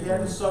 They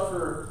had to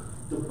suffer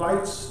the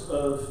bites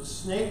of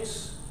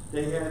snakes.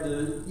 They had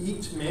to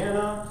eat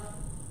manna,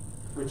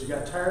 which he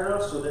got tired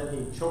of, so then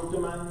he choked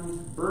them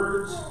on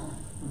birds.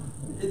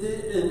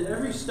 In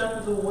every step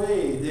of the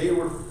way, they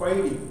were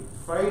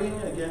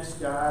fighting against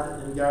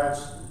God and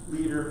God's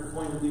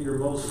appointed leader,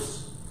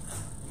 Moses.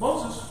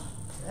 Moses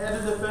had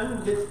to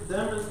defend, get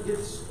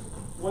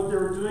what they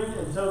were doing,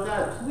 and tell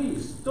God,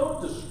 please,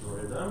 don't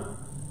destroy them.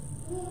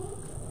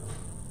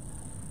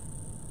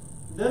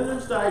 Then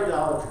there's the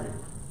idolatry.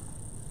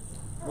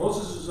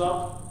 Moses is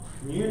up,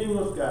 communing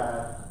with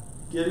God,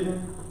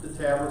 getting the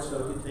tablets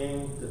that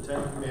contain the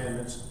 10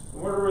 Commandments.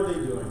 And what were they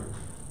doing?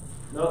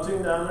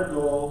 Melting down their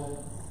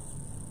gold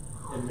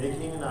and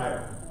making an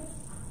idol,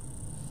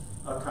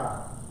 a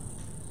cow.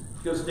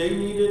 Because they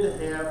needed to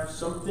have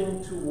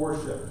something to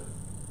worship.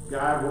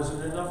 God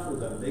wasn't enough for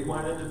them. They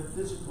wanted a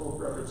physical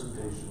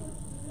representation.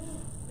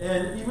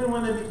 And even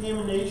when they became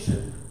a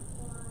nation,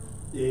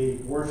 they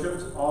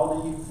worshipped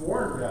all the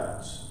foreign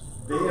gods,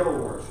 Baal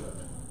worship,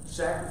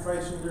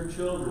 sacrificing their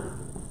children,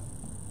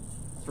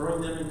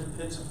 throwing them into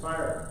pits of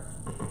fire.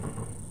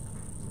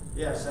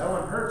 Yes, that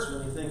one hurts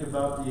when you think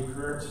about the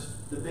current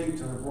debate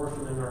on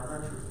abortion in our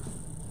country.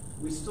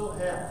 We still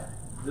have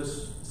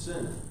this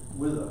sin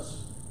with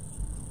us.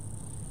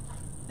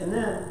 And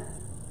then,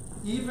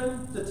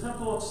 even the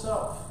temple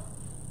itself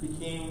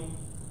became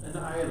an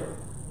idol.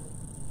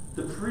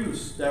 The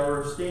priests that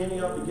were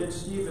standing up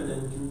against Stephen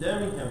and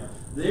condemning him,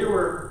 they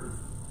were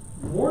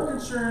more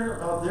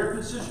concerned about their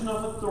position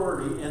of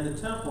authority and the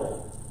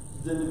temple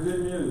than the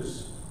good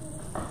news.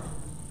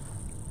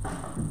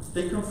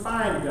 They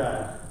confined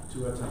God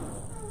to a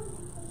temple.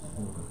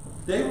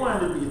 They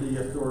wanted to be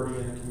the authority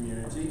in the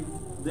community.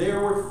 They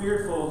were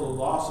fearful of the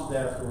loss of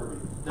that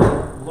authority,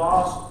 the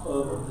loss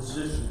of a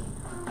position,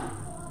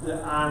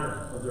 the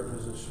honor of their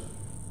position.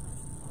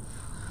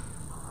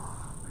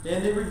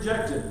 And they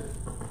rejected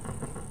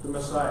the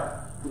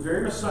Messiah, the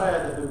very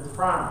Messiah that had been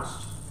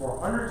promised for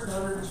hundreds and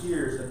hundreds of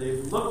years that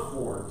they've looked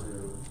forward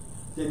to.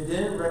 They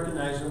didn't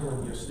recognize him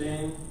when he was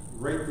standing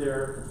right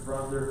there in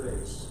front of their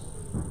face.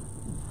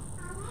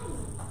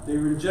 They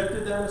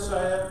rejected that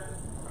Messiah,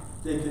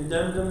 they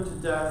condemned him to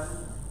death,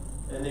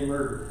 and they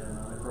murdered him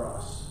on the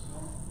cross.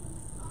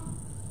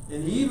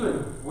 And even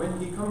when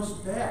he comes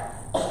back,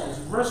 is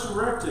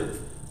resurrected,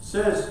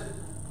 says,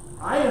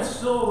 I am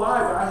still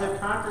alive, I have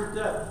conquered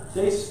death.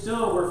 They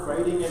still were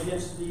fighting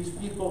against these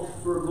people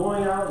who were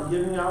going out and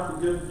giving out the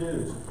good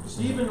news.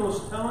 Stephen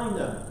was telling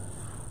them.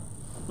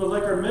 But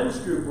like our men's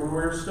group, when we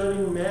were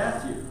studying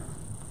Matthew,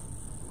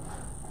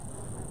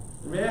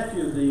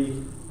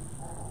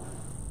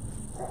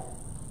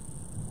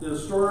 the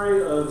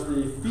story of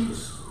the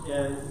feast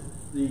and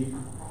the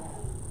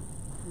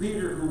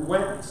leader who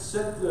went and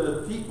sent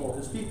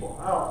his people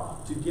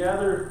out to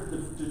gather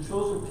the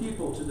chosen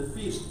people to the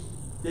feast,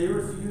 they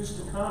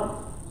refused to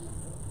come.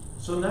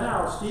 So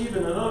now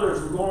Stephen and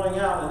others were going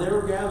out and they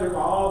were gathering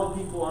all the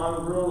people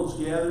on the roads,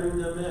 gathering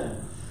them in.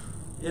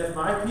 If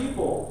my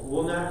people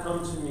will not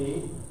come to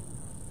me,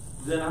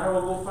 then I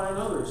will go find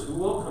others who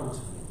will come to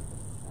me.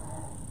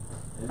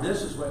 And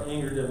this is what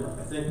angered them,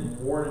 I think,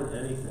 more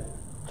than anything.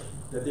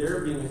 That they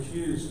were being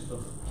accused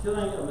of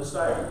killing a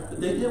Messiah. But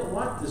they didn't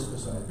want this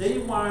Messiah. They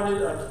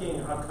wanted a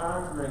king, a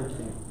conquering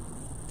king.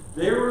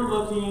 They were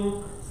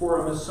looking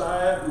for a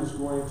Messiah who's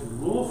going to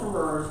rule from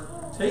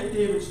earth, take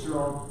David's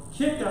throne,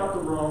 kick out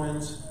the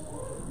Romans,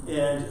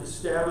 and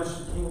establish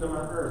the kingdom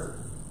on earth.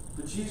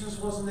 But Jesus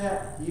wasn't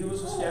that. He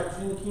was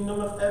establishing the kingdom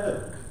of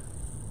heaven,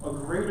 a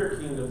greater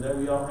kingdom that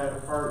we all had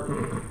a part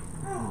in.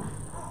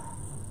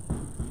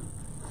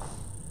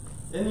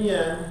 In the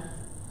end,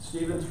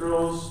 Stephen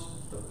throws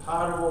the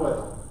pot of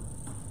oil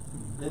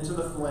into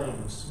the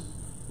flames.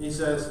 He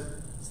says,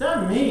 it's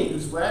not me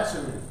who's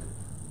blaspheming.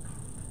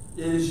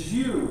 It is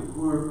you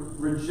who have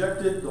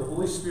rejected the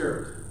Holy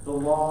Spirit, the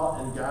law,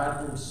 and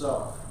God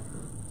himself.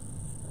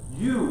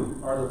 You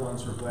are the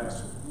ones who are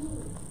blaspheming.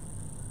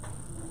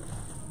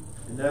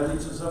 And that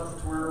leads us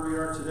up to where we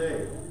are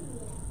today.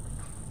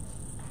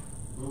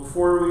 But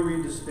before we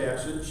read this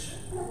passage,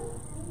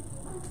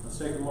 let's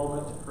take a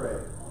moment to pray.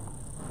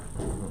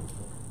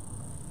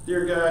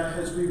 Dear God,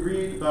 as we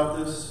read about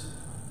this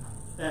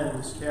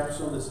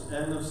capsule, this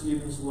end of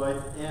Stephen's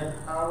life, and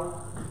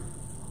how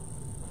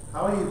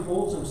he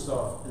holds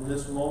himself in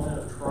this moment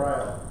of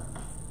trial,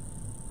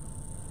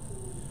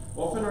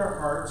 open our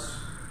hearts,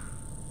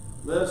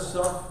 let us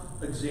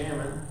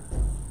self-examine,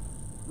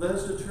 let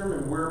us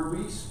determine where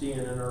we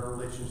stand in our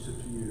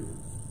relationship to you.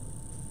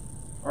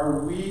 Are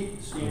we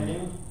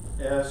standing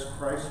as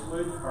Christ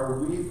would? Are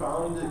we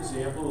following the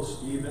example of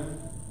Stephen?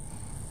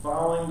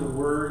 Following the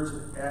words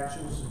and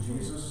actions of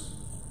Jesus?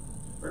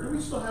 Or do we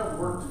still have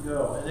work to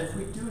go? And if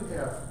we do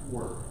have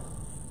work,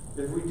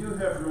 if we do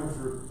have room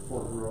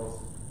for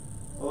growth,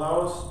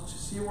 allow us to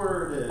see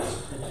where it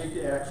is and take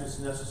the actions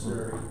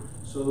necessary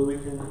so that we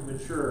can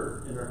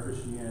mature in our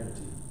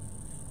Christianity.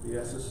 We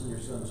ask this in your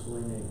Son's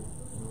holy name.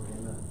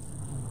 Amen.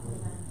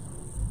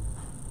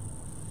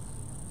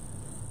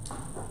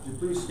 Would you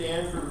please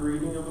stand for the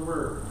reading of the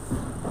Word?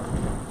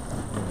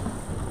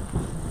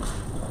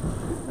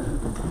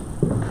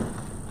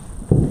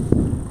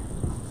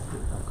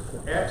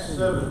 Acts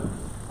 7,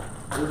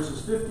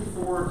 verses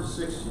 54 to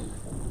 60.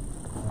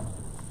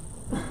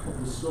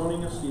 The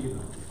stoning of Stephen.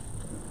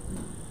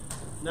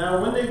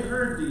 Now when they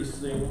heard these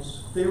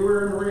things, they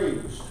were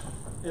enraged,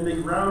 and they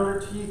ground their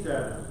teeth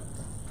at him.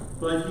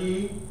 But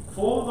he,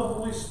 full of the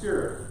Holy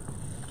Spirit,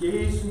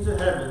 gazed into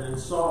heaven and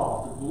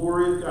saw the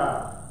glory of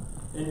God,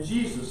 and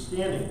Jesus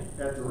standing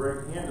at the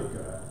right hand of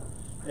God.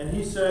 And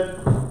he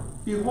said,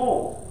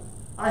 Behold,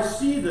 I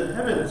see the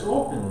heavens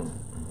opened,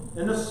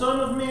 and the Son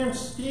of Man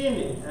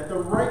standing at the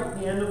right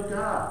hand of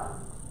God.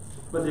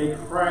 But they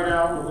cried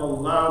out with a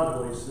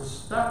loud voice and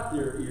stopped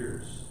their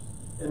ears,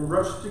 and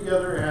rushed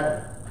together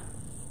at him.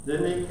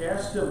 Then they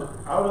cast him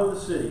out of the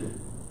city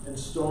and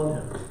stoned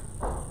him.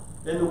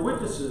 And the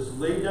witnesses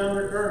laid down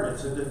their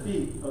garments at the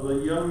feet of a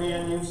young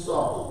man named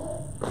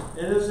Saul.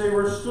 And as they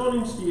were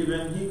stoning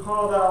Stephen, he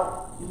called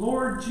out,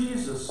 Lord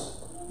Jesus,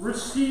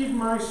 receive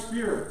my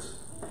spirit.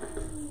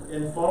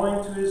 And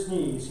falling to his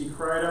knees, he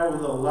cried out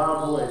with a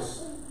loud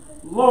voice,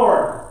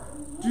 Lord,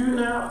 do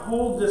not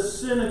hold this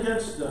sin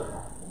against them.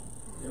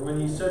 And when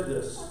he said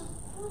this,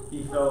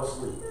 he fell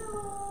asleep.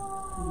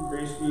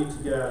 Praise be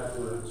to God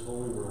for his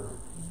holy word.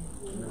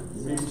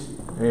 You may be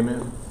seated.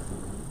 Amen.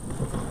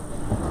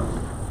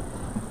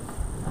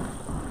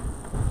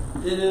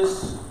 It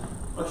is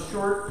a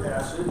short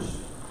passage,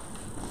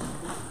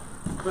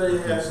 but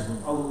it has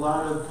a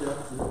lot of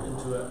depth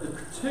into it. In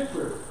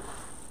particular,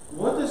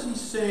 what does he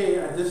say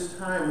at this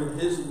time when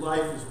his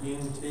life is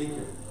being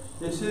taken?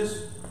 Is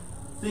his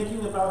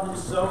thinking about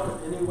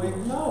himself in any way?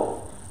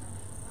 No.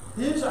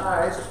 His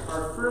eyes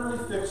are firmly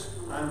fixed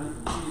on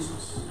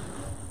Jesus.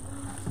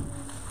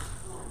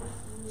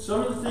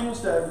 Some of the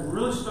things that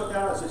really stuck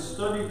out as I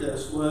studied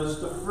this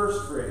was the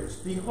first phrase,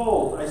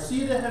 Behold, I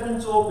see the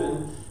heavens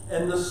open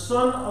and the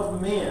Son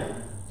of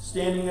Man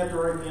standing at the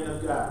right hand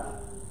of God.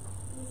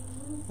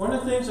 One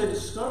of the things I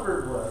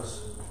discovered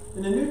was,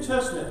 in the New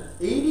Testament,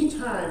 80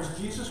 times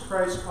Jesus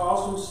Christ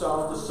calls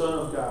himself the Son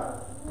of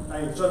God.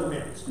 Son of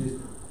Man, excuse me.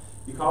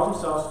 He calls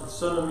himself the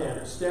Son of Man,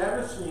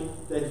 establishing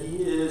that he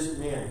is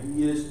man,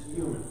 he is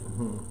human,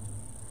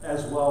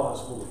 as well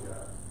as fully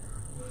God.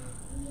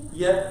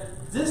 Yet,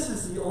 this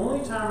is the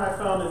only time I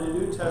found in the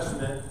New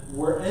Testament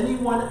where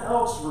anyone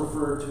else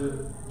referred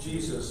to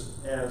Jesus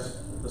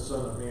as the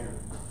Son of Man.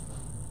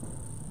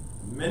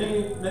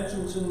 Many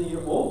mentions in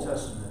the Old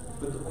Testament,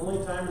 but the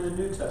only time in the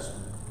New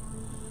Testament.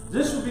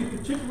 This would be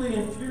particularly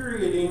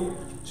infuriating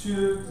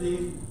to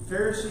the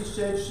Pharisees,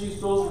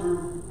 Sadducees, those who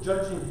were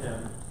judging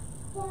him,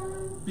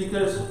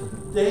 because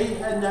they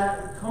had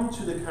not come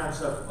to the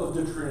concept of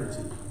the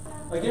Trinity.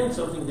 Again,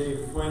 something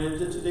Dave pointed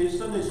to today's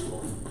Sunday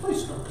school.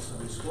 Please come to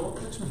Sunday school.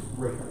 It's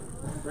great.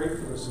 Great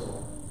for the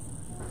soul.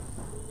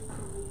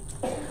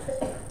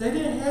 They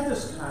didn't have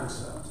this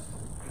concept.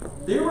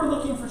 They were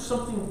looking for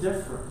something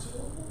different.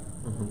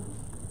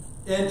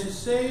 And to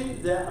say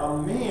that a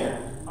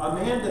man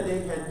that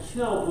they had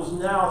killed was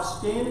now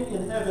standing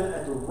in heaven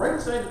at the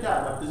right side of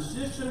God, a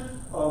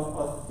position of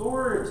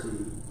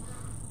authority,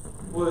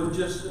 would have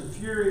just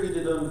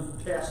infuriated them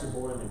past the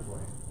boiling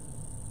point,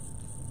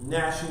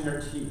 gnashing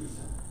their teeth.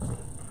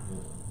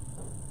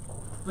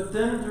 But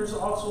then there's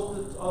also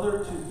the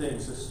other two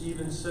things that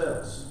Stephen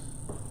says.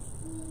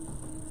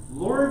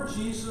 Lord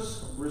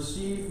Jesus,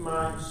 receive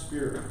my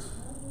spirit.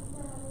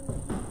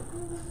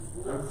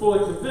 I'm fully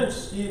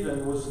convinced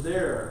Stephen was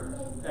there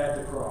at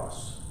the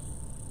cross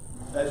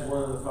as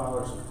one of the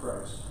followers of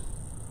Christ.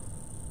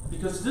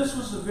 Because this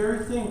was the very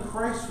thing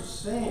Christ was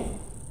saying.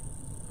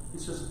 He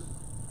says,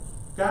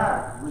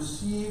 God,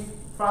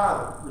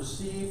 Father,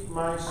 receive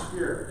my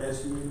spirit,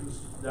 as he was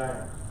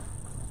dying.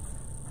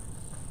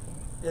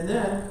 And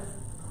then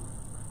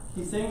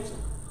he thinks,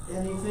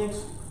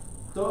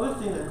 the other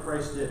thing that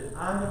Christ did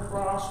on the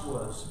cross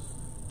was,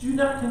 do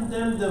not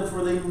condemn them,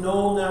 for they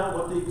know not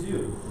what they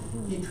do.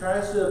 He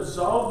tries to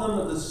absolve them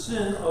of the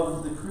sin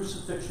of the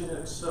crucifixion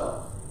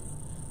itself.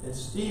 And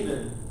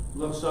Stephen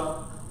looks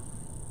up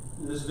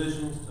in this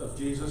vision of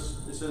Jesus.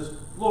 It says,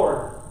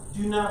 Lord,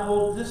 do not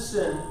hold this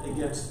sin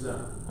against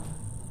them.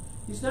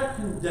 He's not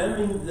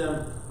condemning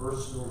them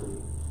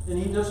personally, and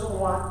he doesn't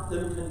want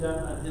them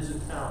condemned on his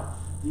account.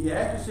 The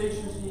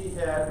accusations he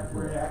had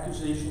were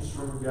accusations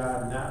from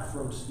God, not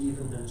from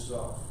Stephen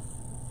himself.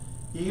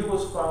 He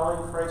was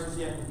following Christ's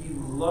example. He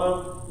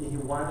loved and he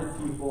wanted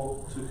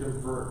people to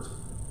convert.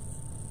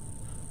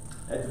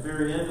 At the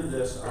very end of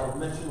this, I'll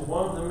mention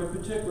one of them in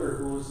particular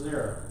who was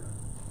there.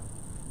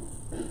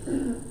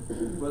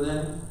 But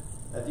then,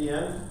 at the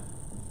end,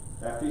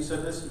 after he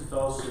said this, he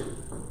fell asleep.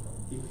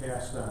 He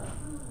passed on.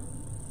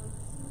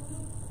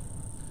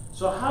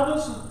 So how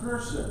does a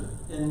person,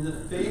 in the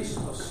face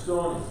of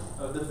stoning,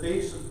 of the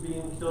face of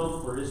being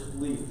killed for his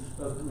belief,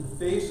 of the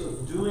face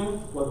of doing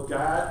what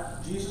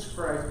God, Jesus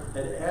Christ,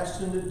 had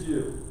asked him to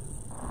do,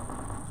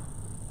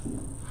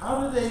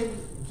 how do they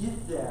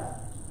get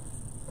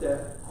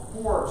that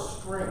core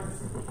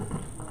strength?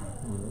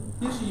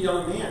 He's a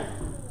young man.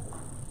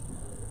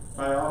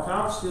 By all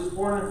accounts, he was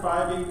born in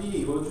 5 AD,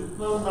 which would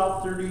put him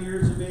about 30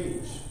 years of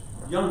age.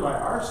 Young by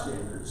our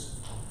standards.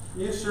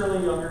 He is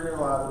certainly younger than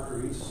a lot of the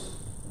priests.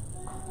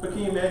 But can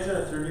you imagine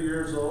at 30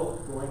 years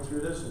old going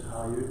through this and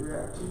how you would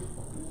react?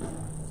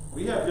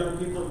 We have young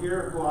people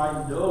here who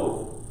I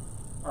know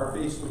are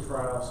facing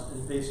trials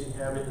and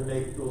having to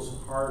make those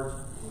hard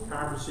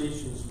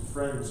conversations with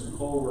friends and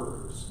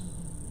co-workers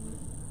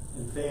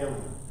and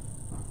family.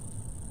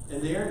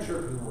 And they aren't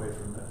shirking away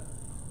from it.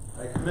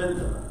 I commend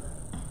them on that.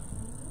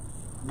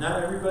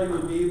 Not everybody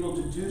would be able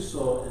to do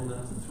so in the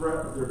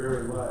threat of their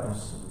very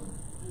lives.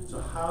 So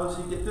how does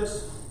he get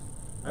this?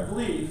 I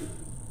believe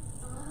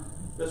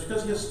that's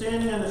because he is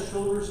standing on the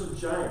shoulders of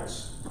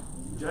giants.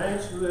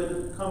 Giants who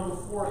had come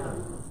before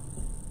him.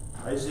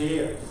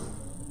 Isaiah,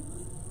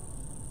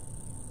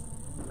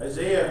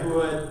 who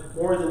had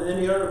more than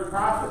any other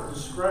prophet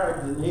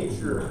described the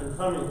nature and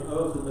coming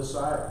of the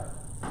Messiah.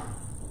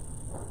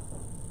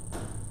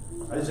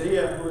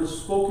 Isaiah, who had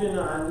spoken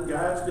on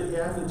God's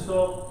behalf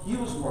until he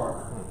was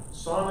martyred,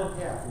 sawn in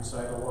half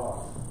inside a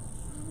log.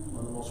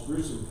 One of the most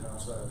gruesome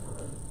accounts I've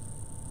read.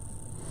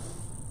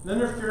 Then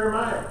there's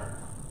Jeremiah.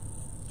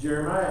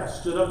 Jeremiah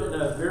stood up in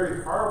a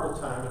very horrible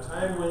time, a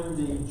time when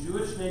the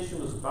Jewish nation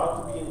was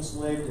about to be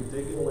enslaved and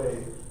taken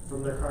away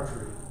from their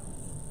country.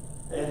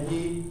 And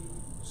he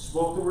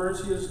spoke the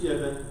words he was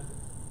given,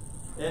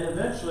 and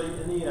eventually,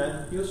 in the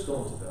end, he was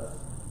stoned to death.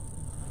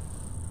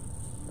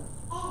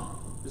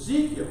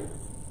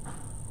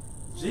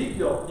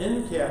 Ezekiel,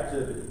 in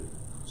captivity,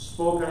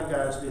 spoke on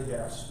God's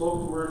behalf, spoke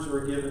the words that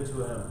were given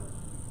to him,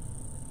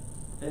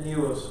 and he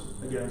was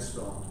again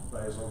stoned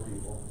by his own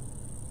people.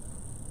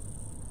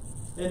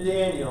 And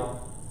Daniel,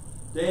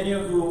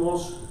 who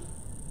most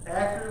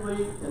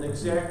accurately and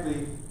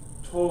exactly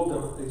told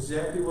them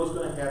exactly what was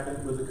going to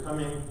happen with the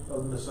coming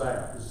of the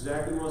Messiah,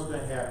 exactly what was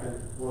going to happen,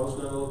 what it was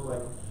going to look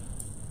like.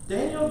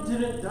 Daniel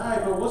didn't die,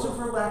 but it wasn't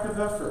for lack of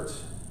effort.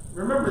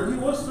 Remember, he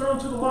was thrown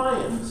to the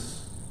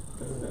lions.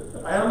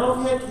 I don't know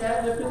if he had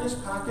catnip in his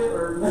pocket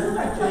or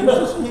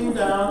angels came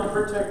down and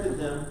protected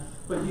him,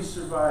 but he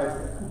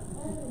survived that.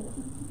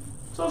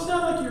 So it's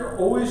not like you're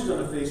always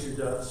going to face your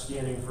death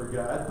standing for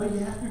God, but you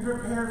have to be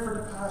prepared for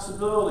the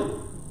possibility.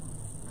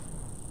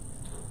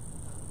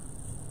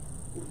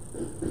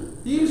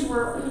 These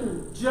were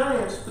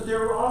giants, but they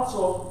were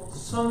also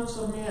sons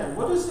of man.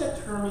 What does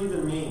that term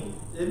even mean?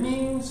 It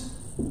means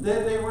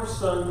that they were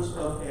sons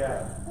of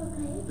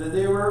Adam, that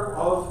they were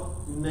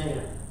of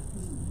man.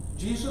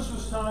 Jesus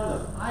was telling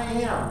them, I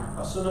am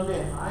a son of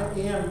man. I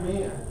am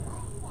man.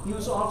 He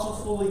was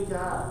also fully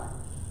God.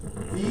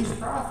 These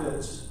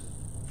prophets,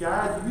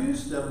 God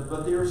used them,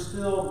 but they were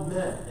still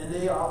men, and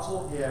they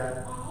also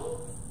had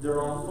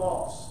their own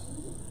faults.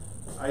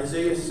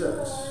 Isaiah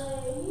 6.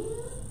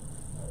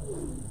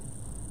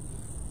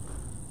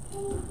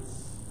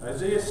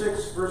 Isaiah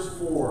 6, verse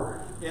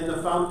 4. And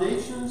the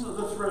foundations of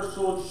the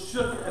threshold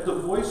shook at the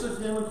voice of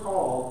him who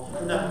called,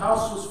 and the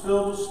house was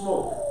filled with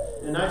smoke.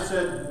 And I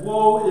said,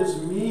 Woe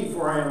is me,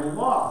 for I am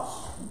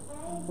lost.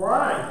 For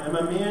I am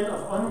a man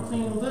of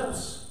unclean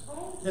lips,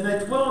 and I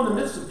dwell in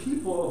the midst of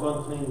people of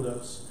unclean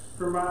lips.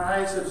 For my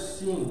eyes have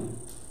seen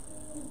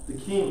the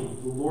King,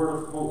 the Lord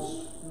of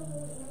hosts.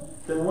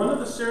 Then one of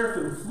the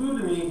seraphim flew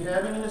to me,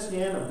 having in his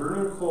hand a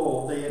burning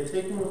coal they had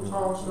taken with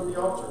tongs from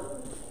the altar.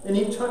 And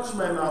he touched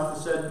my mouth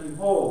and said,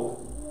 Behold,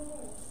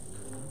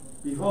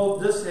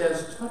 this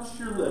has touched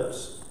your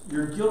lips.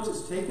 Your guilt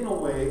is taken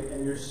away,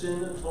 and your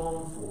sin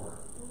atoned for.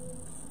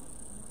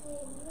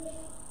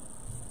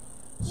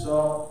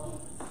 So,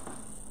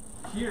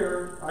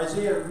 here,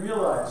 Isaiah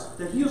realized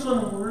that he was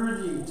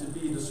unworthy to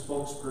be the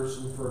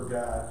spokesperson for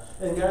God.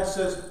 And God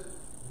says,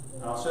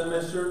 I'll send my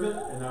servant,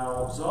 and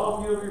I'll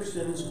absolve you of your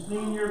sins,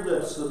 clean your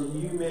lips, so that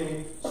you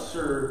may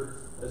serve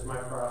as my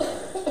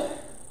prophet.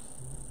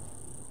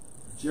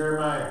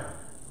 Jeremiah,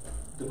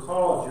 the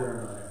call of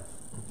Jeremiah.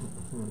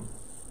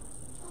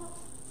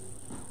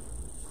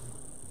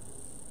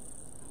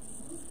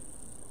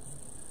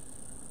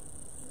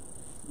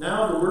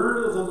 Now the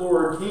word of the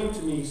Lord came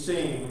to me,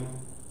 saying,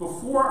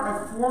 Before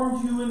I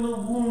formed you in the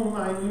womb,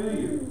 I knew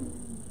you,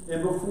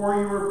 and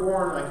before you were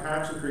born, I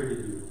consecrated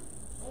you.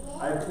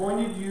 I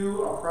appointed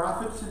you a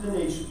prophet to the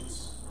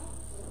nations.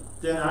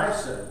 Then I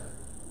said,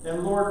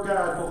 And Lord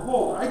God,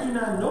 behold, I do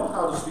not know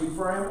how to speak,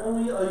 for I am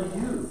only a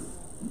youth.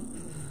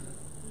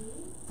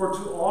 For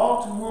to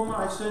all to whom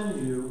I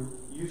send you,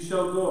 you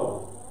shall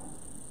go,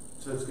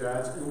 says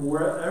God, and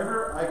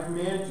wherever I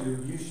command you,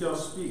 you shall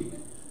speak.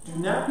 Do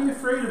not be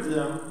afraid of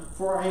them,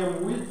 for I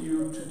am with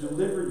you to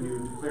deliver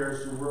you,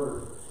 declares the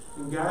word.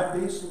 And God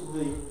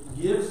basically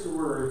gives the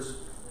words,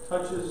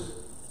 touches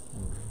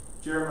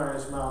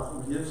Jeremiah's mouth,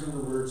 and gives him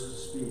the words to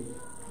speak.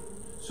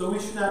 So we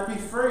should not be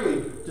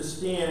afraid to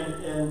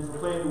stand and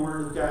proclaim the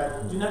word of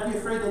God. Do not be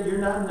afraid that you're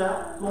not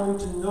going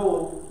to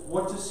know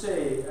what to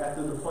say at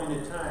the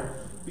appointed time,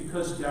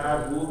 because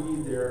God will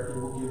be there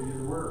and will give you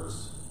the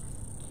words.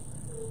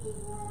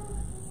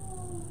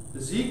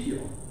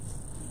 Ezekiel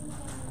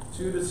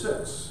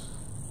 2-6.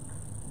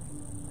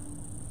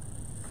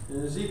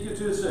 In Ezekiel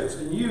 2-6,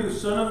 and you,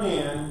 son of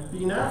man,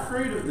 be not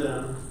afraid of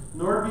them,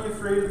 nor be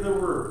afraid of their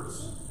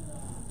words.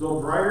 Though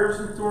briars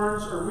and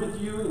thorns are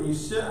with you, and you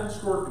sit on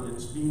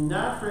scorpions, be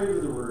not afraid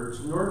of the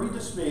words, nor be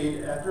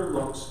dismayed at their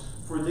looks,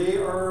 for they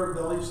are a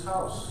rebellious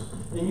house.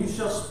 And you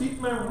shall speak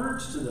my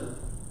words to them,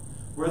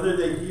 whether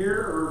they hear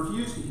or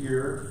refuse to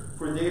hear,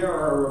 for they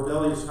are a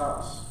rebellious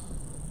house.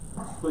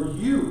 But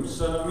you,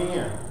 son of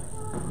man,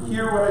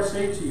 hear what I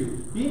say to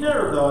you. Be not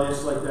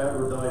rebellious like that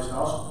rebellious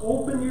house.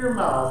 Open your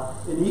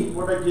mouth and eat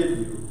what I give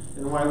you.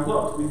 And when I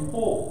looked,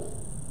 behold,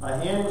 a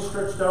hand was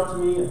stretched out to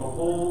me, and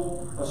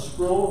behold, a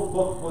scroll of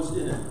book was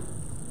in it.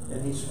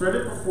 And he spread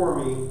it before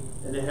me,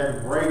 and it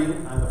had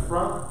writing on the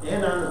front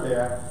and on the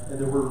back, and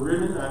there were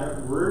written on it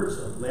words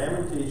of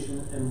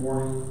lamentation and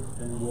mourning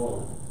and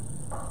woe.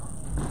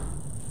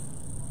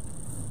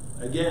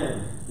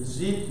 Again,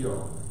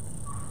 Ezekiel,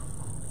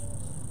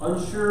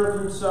 unsure of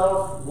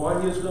himself,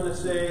 what he was going to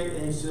say,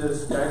 and he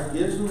says, God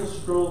gives him the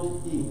scroll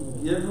to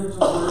eat, gives him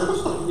some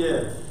words to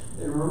give.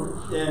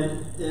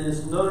 And it's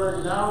another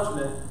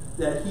acknowledgement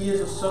that he is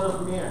a son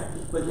of man.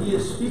 But he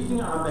is speaking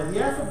on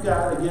behalf of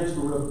God against a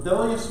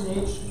rebellious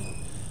nation.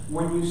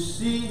 When you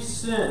see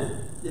sin,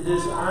 it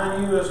is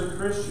on you as a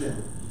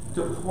Christian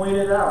to point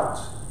it out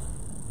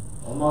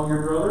among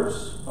your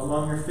brothers,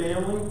 among your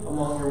family,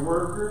 among your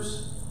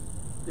workers.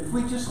 If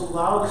we just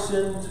allow the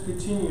sin to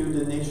continue,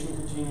 the nation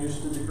continues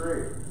to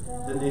degrade.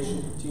 The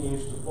nation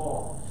continues to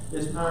fall.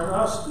 It's upon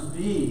us to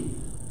be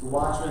the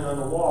watchmen on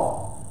the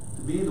wall,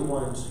 to be the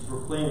ones to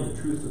proclaim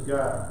the truth of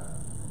God.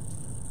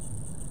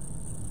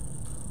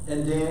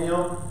 And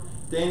Daniel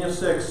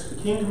 6,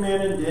 the king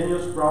commanded, and Daniel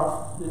was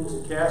brought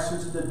cast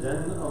into the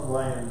den of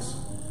lions.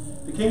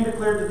 The king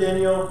declared to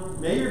Daniel,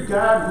 may your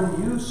God,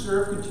 whom you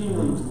serve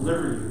continually,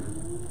 deliver you.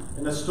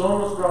 And a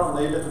stone was brought and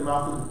laid at the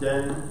mouth of the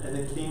den, and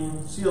the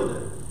king sealed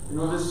it, and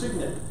with a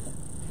signet,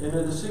 and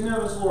with the signet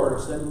of his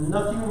lords, that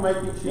nothing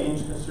might be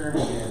changed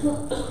concerning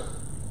Daniel.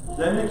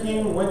 Then the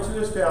king went to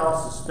his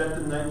palace and spent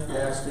the night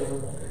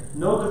fasting.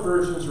 No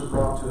diversions were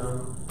brought to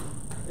him,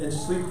 and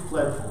sleep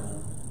fled from him.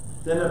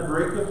 Then at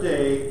break of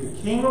day,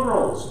 the king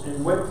arose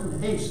and went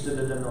in haste to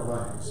the den of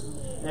lions.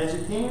 And as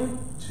he came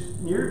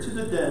near to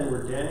the den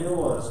where Daniel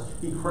was,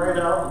 he cried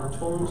out in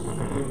tones of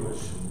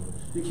anguish.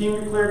 The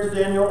king declared to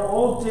Daniel,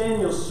 O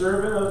Daniel,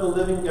 servant of the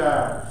living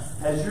God,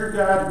 has your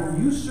God,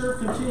 whom you serve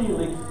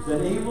continually,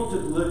 been able to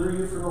deliver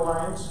you from the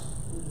lions?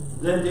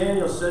 Then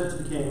Daniel said to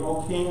the king,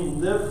 O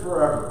king, live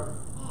forever.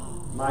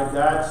 My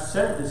God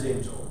sent his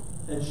angel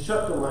and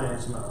shut the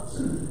lions' mouths,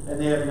 and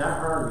they have not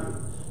harmed me,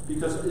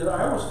 because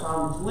I was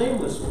found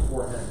blameless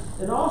before him.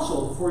 And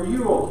also before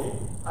you, O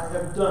king, I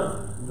have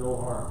done no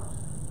harm.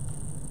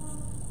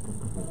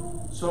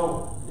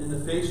 So, in the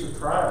face of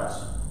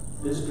trials,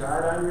 is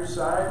God on your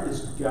side?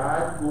 Is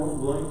God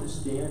willing to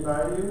stand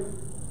by you?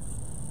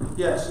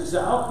 Yes. Is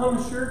the outcome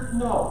assured?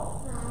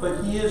 No.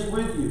 But he is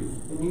with you,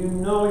 and you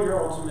know your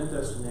ultimate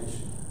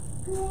destination.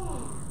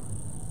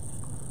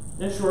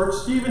 In short,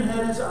 Stephen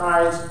had his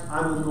eyes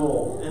on the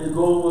goal, and the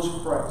goal was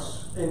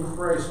Christ, and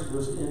Christ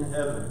was in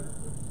heaven.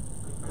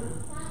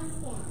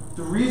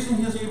 The reason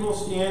he was able to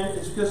stand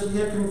is because he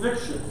had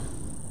conviction.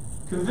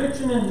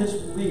 Conviction in his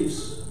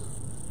beliefs.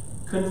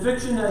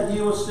 Conviction that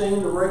he was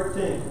saying the right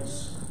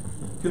things.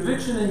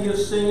 Conviction that he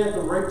was saying at the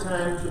right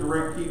time to the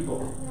right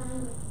people.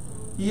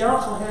 He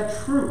also had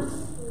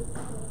truth.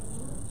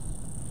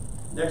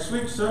 Next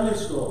week, Sunday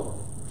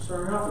school,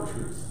 starting off with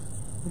truth.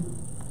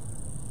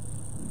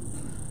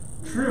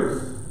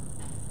 Truth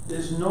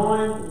is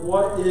knowing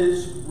what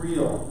is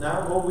real,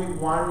 not what we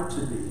want it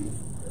to be,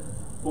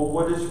 but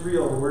what is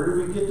real. Where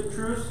do we get the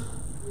truth?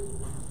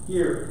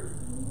 Here.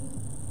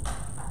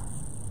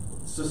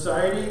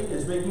 Society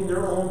is making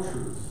their own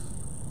truth.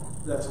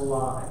 That's a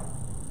lie.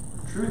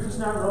 Truth is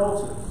not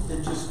relative.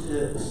 It just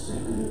is.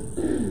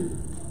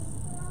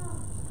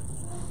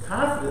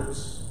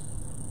 Confidence.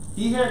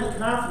 He had the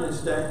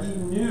confidence that he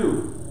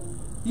knew.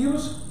 He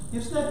was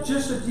not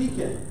just a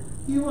deacon.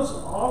 He was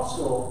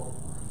also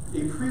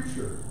a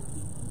preacher.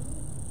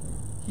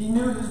 He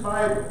knew his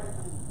Bible.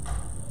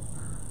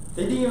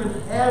 They didn't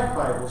even have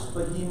Bibles,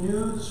 but he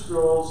knew the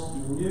scrolls,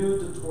 he knew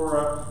the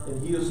Torah,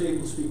 and he was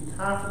able to speak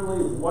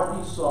confidently of what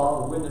he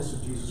saw, the witness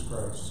of Jesus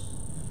Christ.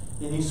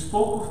 And he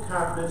spoke with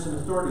confidence and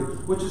authority,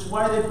 which is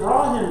why they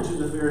brought him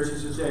to the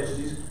Pharisees and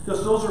Sadducees,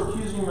 because those who were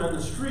accusing him on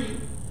the street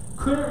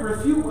couldn't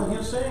refute what he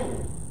was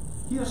saying.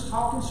 He was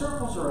talking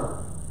circles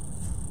around.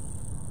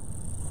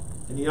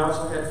 And he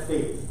also had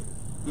faith.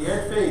 He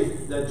had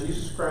faith that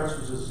Jesus Christ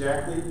was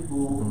exactly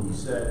who he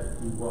said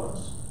he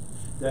was.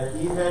 That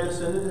he had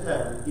ascended to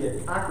heaven, he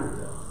had conquered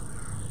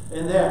death,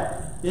 and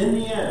that, in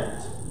the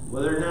end,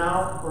 Whether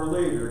now or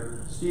later,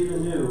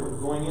 Stephen knew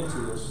going into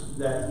this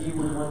that he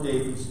would one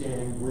day be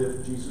standing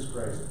with Jesus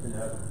Christ in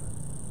heaven.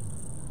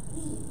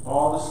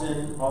 All the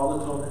sin, all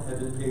the atonement had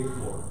been paid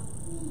for.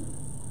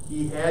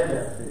 He had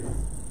that faith.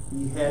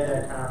 He had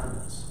that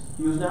confidence.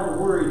 He was not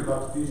worried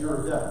about the future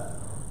of death.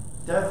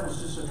 Death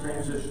was just a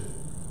transition.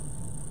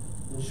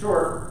 In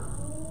short,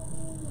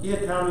 he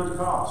had counted the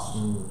cost.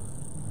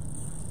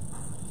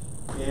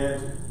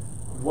 And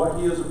what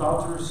he was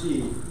about to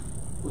receive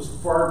was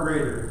far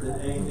greater than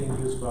anything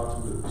he was about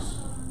to lose.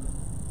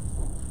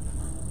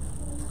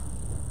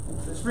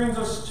 This brings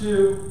us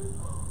to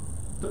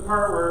the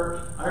part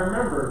where I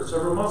remember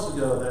several months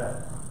ago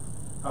that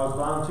I was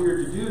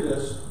volunteered to do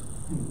this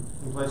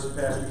in place of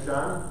Pastor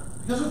Sean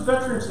because of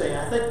Veterans Day.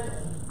 I think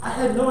I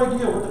had no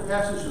idea what the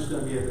passage was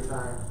going to be at the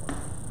time,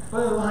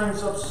 but it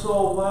lines up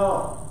so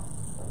well.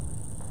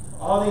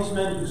 All these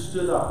men who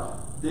stood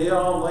up, they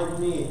all, like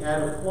me,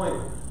 had a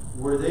point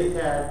where they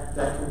had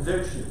that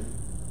conviction,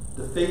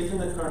 the faith in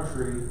the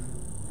country.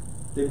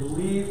 They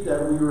believed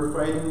that we were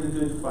fighting the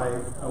good fight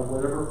at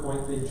whatever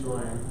point they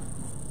joined.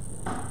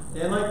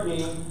 And like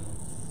me,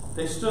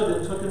 they stood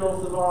and took an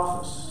oath of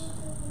office.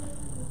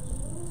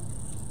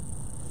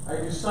 I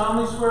do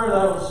solemnly swear that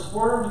I will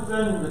support and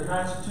defend the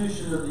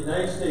Constitution of the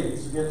United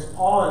States against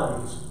all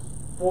enemies,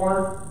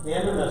 foreign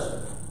and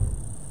domestic,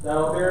 that I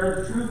will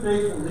bear the true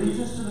faith and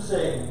allegiance to the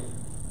same,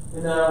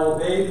 and that I will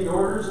obey the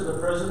orders of the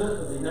President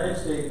of the United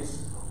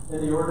States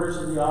and the orders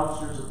of the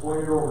officers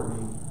appointed over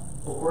me,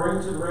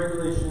 according to the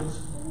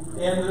regulations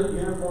and the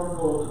Uniform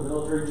Code of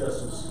Military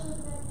Justice.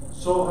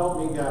 So help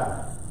me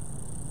God.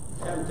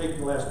 I haven't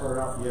taken the last part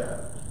out yet.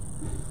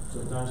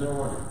 Sometimes I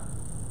wonder.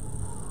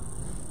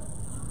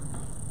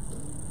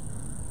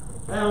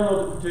 I don't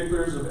know the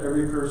particulars of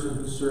every person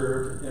who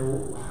served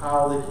and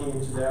how they came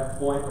to that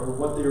point or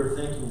what they were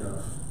thinking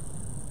of.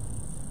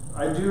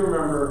 I do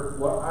remember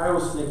what I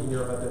was thinking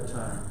of at that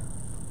time.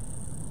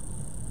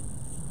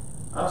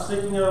 I was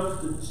thinking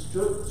of the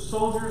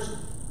soldiers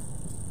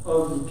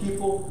of the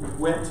people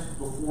who went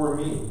before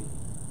me,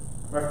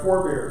 my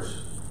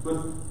forebears,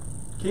 who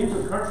came to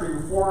the country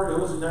before it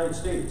was the United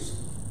States.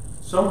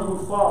 Some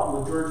who fought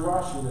with George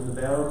Washington in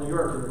the Battle of New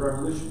York in the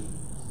Revolution.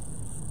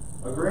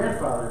 A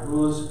grandfather who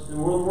was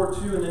in World War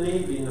II in the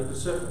Navy in the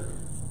Pacific.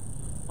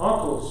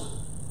 Uncles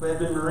who had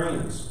been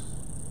Marines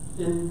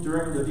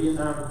during the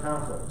Vietnam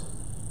conflict.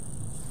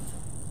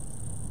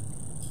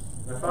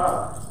 My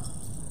father,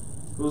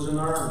 who was in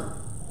the Army,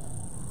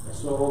 and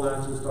still hold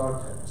on to his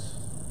dog tags.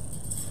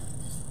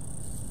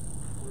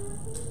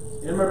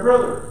 And my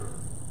brother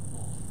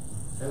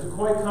hasn't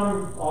quite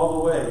come all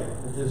the way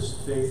in his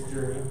faith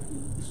journey.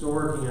 He's still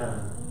working on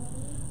it.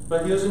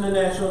 But he was in the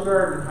National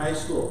Guard in high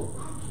school.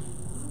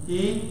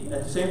 He,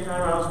 at the same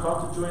time I was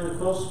about to join the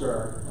Coast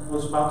Guard,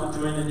 was about to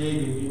join the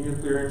Navy and be a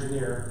nuclear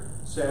engineer.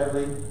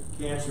 Sadly,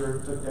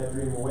 cancer took that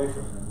dream away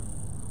from him.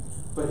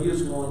 But he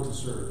was willing to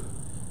serve.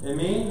 And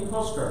me, the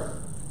Coast Guard,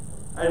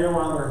 I didn't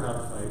want to learn how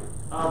to fight.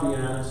 I'll be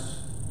honest.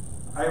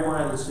 I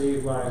wanted to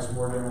save lives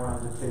more than I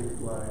wanted to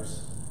take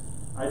lives.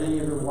 I didn't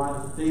even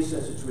want to face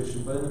that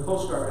situation. But in the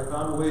Coast Guard, I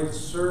found a way to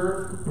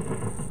serve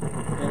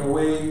and a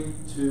way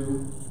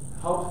to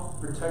help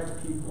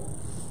protect people.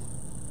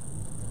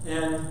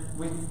 And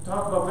we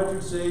talk about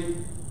Veterans Day,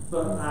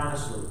 but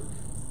honestly,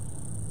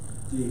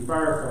 the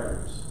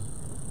firefighters,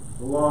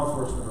 the law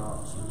enforcement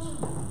officers,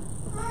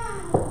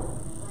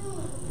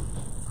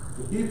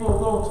 the people who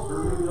go to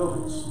burning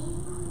buildings,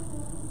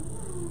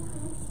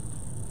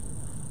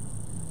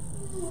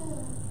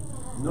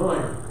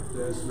 knowing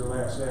that it's their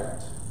last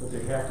act, but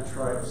they have to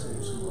try to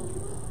save some more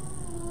people.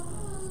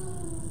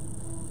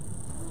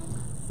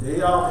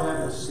 They all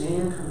have the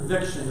same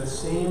conviction, the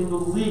same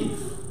belief.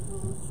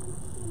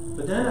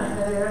 But then I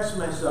had to ask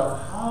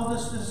myself, how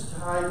does this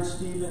tie to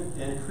Stephen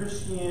and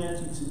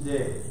Christianity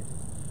today?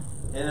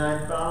 And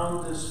I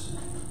found this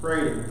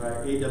writing by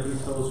A.W.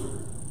 Tozer.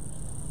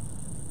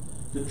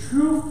 The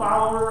true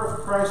follower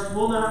of Christ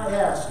will not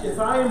ask, if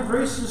I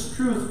embrace this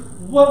truth,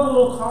 what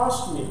will it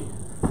cost me?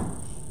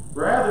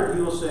 Rather,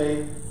 he will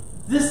say,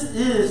 this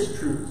is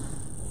truth.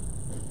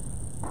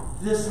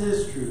 This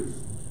is truth.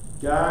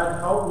 God,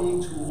 help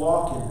me to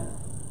walk in it.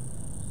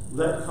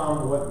 Let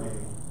come what may.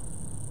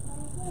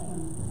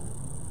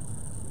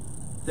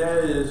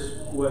 That is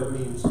what it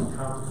means to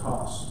count the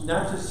cost.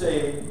 Not to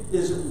say,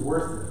 is it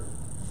worth it?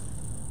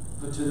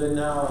 But to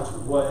acknowledge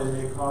what it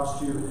may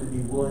cost you and be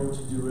willing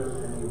to do it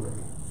anyway.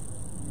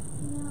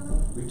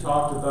 We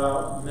talked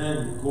about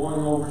men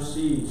going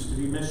overseas to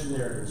be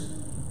missionaries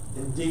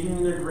and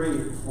digging their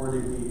grave before they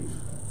leave.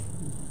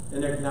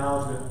 An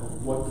acknowledgement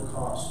of what the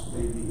cost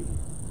may be.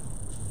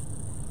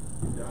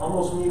 It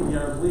almost made me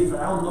believe.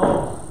 I don't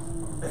know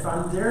if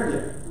I'm there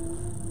yet.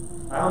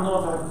 I don't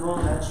know if I've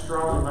grown that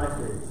strong in my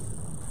faith.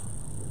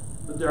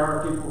 But there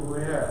are people who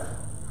have.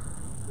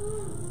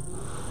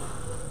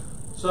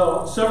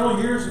 So, several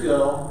years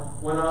ago,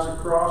 when I was at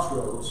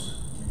Crossroads,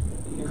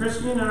 and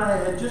Christine and I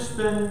had just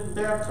been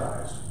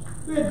baptized.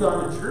 We had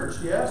gone to church,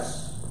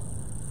 yes.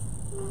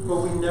 but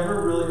we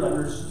never really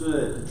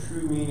understood the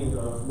true meaning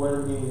of what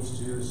it means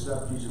to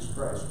accept Jesus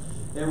Christ.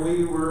 And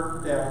we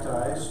were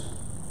baptized,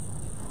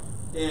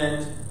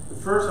 and at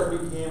first I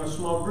became a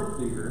small group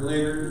leader, and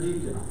later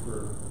Deacon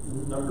for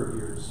a number of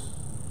years.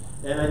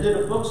 And I did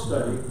a book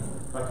study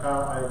by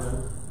Kyle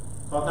Ivan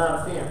called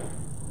Not a Fan.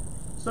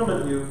 Some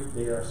of you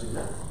may have seen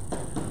that.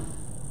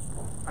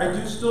 I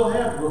do still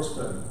have book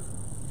study.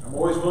 I'm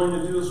always willing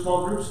to do a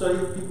small group study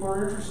if people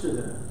are interested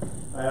in it.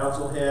 I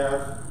also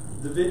have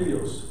the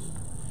videos.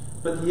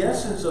 But the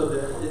essence of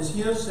it is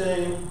he is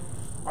saying,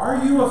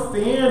 are you a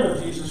fan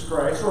of Jesus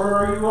Christ or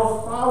are you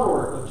a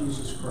follower of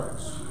Jesus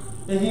Christ?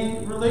 And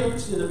he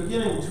relates in the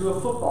beginning to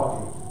a football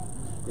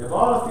game. You have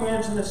all the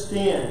fans in the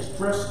stands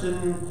dressed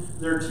in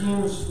their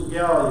team's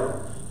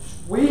regalia,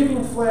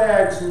 waving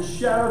flags and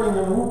shouting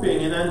and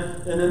whooping, and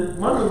then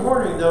Monday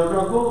morning they're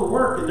going to go to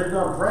work and they're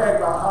going to brag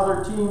about how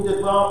their team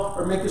did well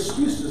or make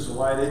excuses of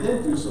why they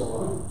didn't do so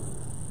well.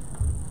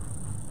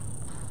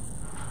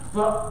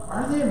 But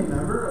are they a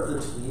member of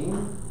the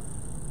team?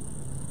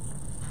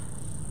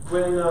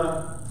 When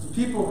the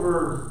people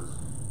were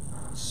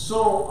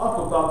so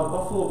up about the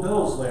Buffalo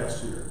Bills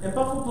last year, and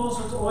Buffalo Bills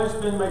has always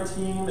been my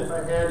team if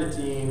I had a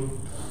team.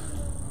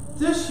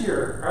 This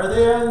year, are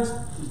they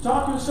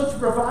talking with such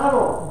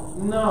bravado?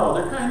 No,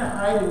 they're kind of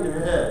hiding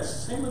their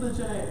heads. Same with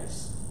the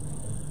Giants.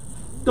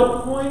 The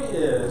point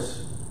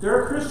is, there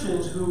are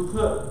Christians who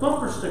put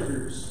bumper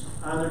stickers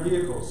on their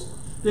vehicles.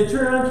 They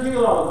turn on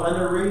K-Love on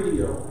their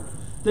radio.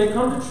 They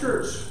come to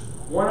church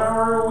 1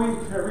 hour a week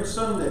every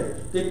Sunday.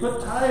 They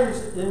put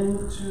tithes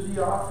into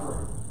the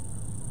offering.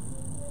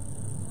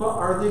 But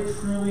are they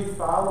truly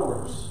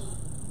followers?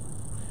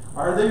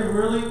 Are they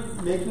really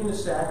making the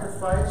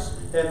sacrifice?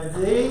 Have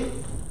they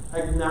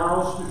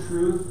acknowledged the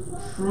truth,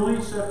 truly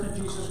accepted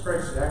Jesus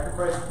Christ's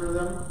sacrifice for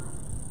them?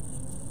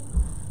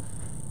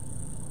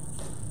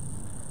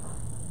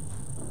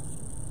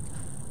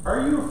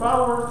 Are you a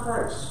follower of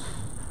Christ?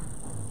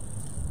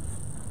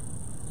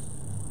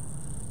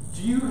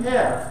 Do you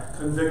have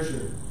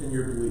conviction in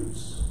your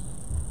beliefs?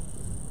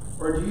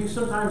 Or do you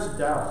sometimes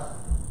doubt?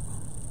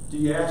 Do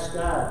you ask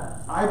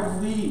God, I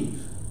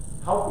believe,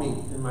 help me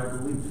in my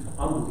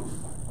unbelief?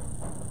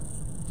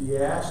 Do you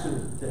ask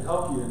Him to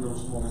help you in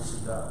those moments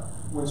of doubt?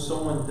 When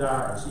someone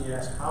dies, you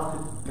ask, how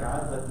could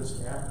God let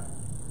this happen?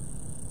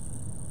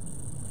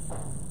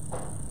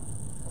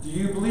 Do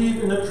you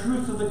believe in the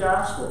truth of the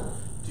gospel?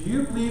 Do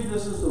you believe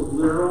this is the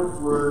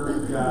literal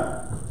word of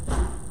God?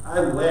 I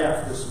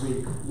laughed this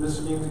week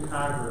listening to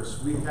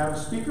Congress. We have a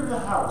Speaker of the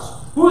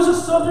House who is a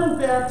Southern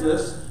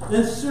Baptist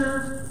and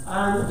served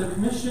on the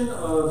Commission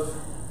of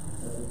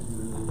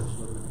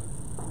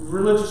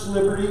Religious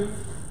Liberty.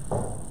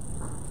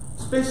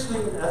 It's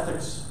basically an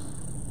ethics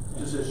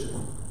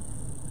position.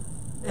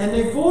 And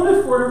they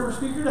voted for him for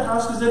Speaker of the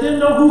House because they didn't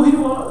know who he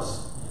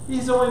was.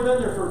 He's only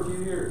been there for a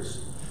few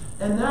years.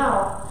 And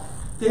now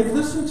they've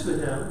listened to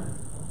him,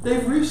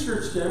 they've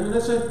researched him, and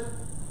they said,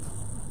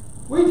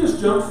 we just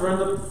jumped from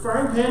the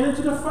frying pan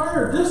into the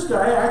fire. This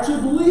guy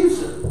actually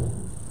believes it.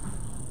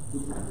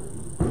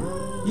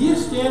 He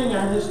is standing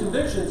on his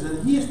convictions,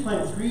 and he is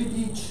playing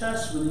 3D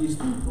chess with these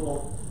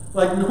people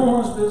like no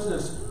one's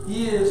business.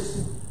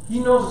 He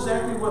knows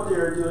exactly what they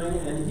are doing,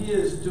 and he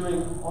is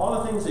doing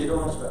all the things they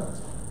don't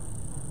expect.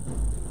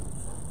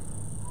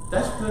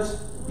 That's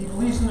because he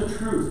believes in the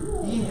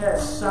truth. He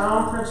has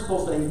sound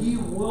principles that he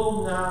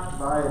will not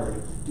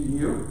violate. Do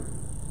you?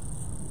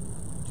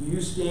 Do you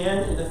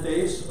stand in the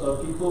face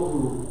of people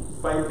who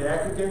fight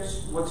back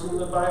against what's in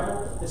the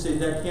Bible and say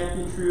that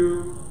can't be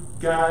true?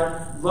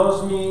 God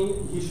loves me.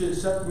 He should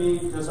accept me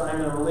because I'm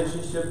in a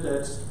relationship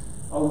that's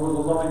with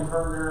a loving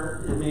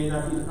partner. It may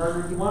not be the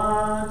partner he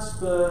wants,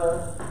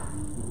 but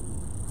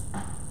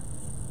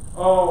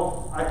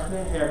I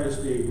can't have this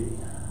baby.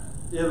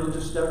 It'll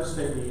just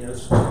devastate me.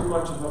 It's too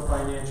much of a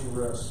financial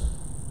risk.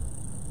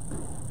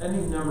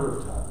 Any number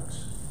of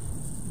topics.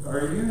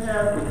 Or you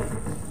have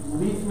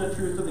belief in the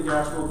truth of the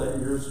gospel that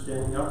you're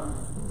standing up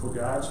for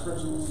God's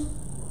principles?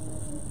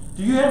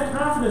 Do you have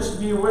confidence to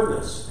be a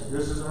witness?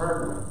 This is a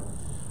hard one.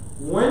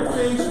 When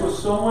faced with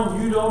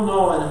someone you don't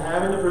know and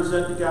having to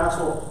present the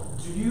gospel,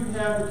 do you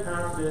have the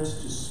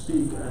confidence to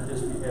speak on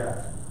his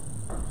behalf?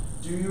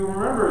 Do you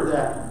remember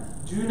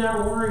that? Do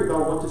not worry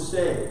about what to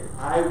say.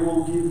 I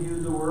will give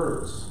you the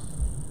words.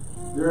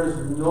 There is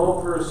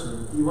no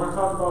person, you want to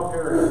talk about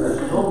Ferris,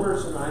 there's no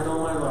person I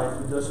know in my life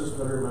who does this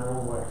better than my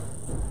own wife.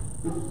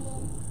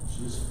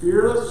 She's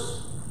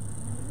fearless.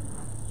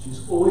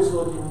 She's always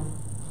looking.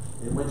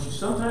 And when she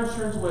sometimes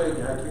turns away,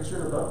 God kicks her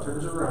in the butt,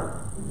 turns her around.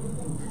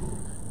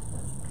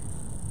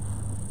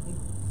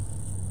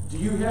 Do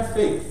you have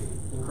faith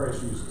in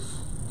Christ Jesus?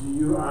 Do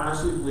you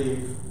honestly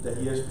believe that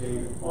He has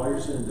paid all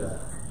your sin debt?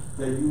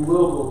 That you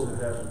will go to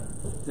heaven?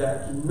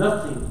 That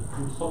nothing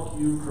can pluck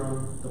you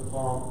from the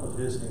palm of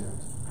His hand?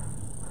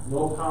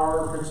 No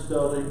power or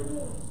principality.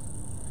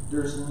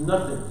 There's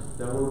nothing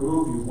that will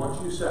remove you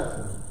once you accept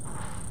Him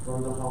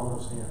from the palm of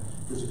His hand.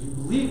 Because if you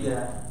believe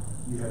that,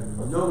 you have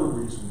no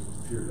reason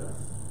to fear death.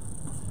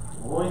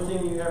 The only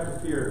thing you have to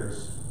fear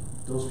is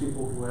those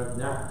people who have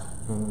not.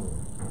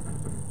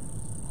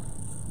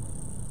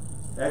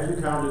 Have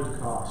you counted the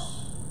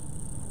costs?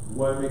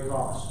 What it may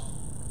cost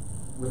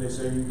when they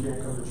say you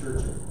can't come to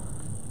church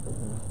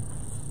anymore?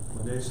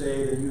 When they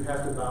say that you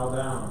have to bow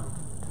down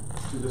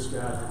to this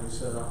God that they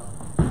set up.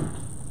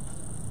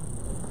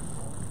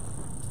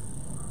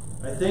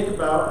 I think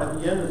about, at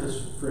the end of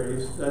this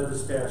phrase,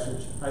 this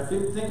passage, I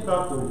think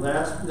about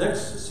the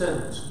next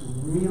sentence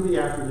immediately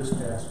after this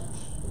passage.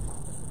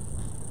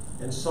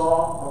 And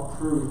Saul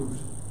approved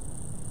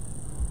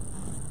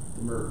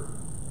the murder,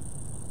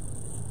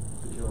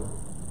 the killing.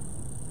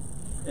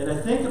 And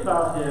I think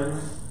about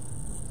him,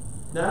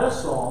 not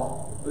as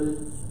Saul, but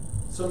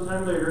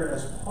sometime later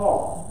as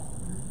Paul.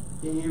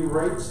 And he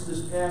writes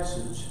this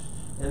passage,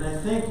 and I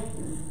think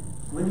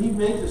when he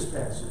made this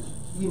passage,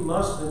 he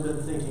must have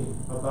been thinking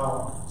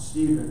about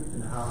Stephen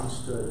and how he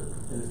stood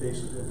in the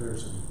face of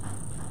adversity.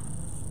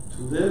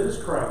 To live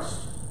is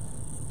Christ,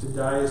 to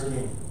die is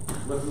gain.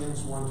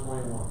 Philippians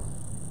 1:21.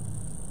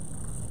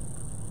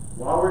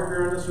 While we're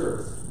here on this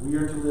earth, we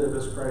are to live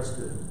as Christ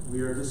did.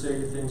 We are to say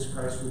the things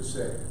Christ would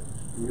say.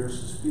 We are to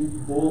speak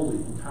boldly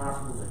and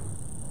confidently.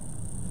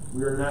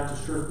 We are not to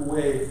shirk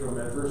away from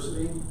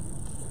adversity.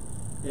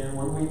 And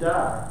when we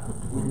die,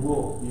 we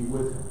will be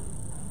with him.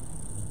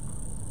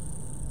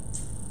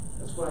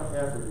 That's what I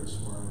have for you this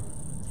morning.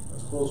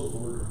 Let's close with a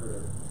word of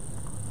prayer.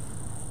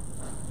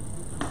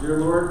 Dear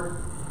Lord,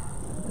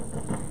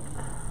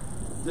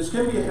 this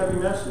can be a heavy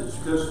message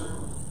because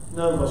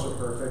none of us are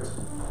perfect.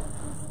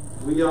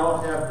 We all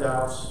have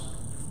doubts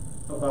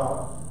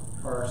about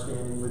our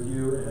standing with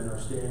you and our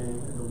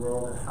standing in the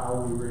world and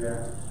how we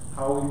react,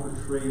 how we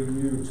portray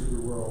you to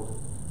the world.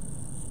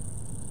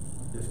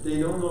 If they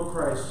don't know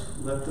Christ,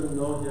 let them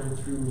know him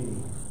through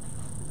me.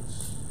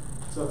 It's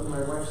something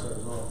my wife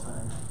says all the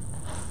time.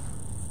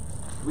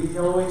 We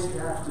always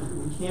have to,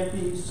 we can't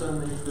be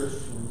Sunday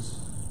Christians.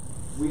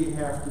 We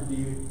have to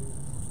be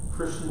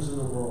Christians in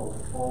the world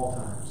at all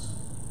times.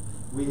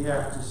 We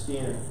have to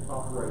stand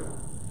upright.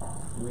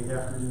 And we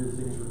have to do the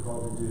things we're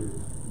called to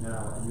do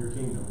now in your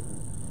kingdom.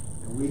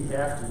 And we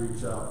have to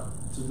reach out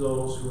to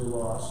those who are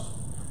lost.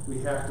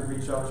 We have to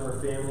reach out to our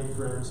family,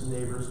 friends, and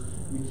neighbors.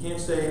 We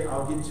can't say,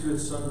 I'll get to it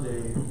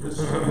someday, because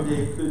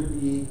someday could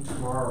be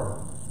tomorrow.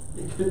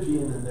 It could be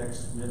in the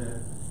next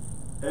minute.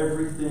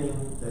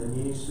 Everything that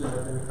needs to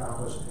have been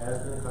accomplished has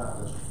been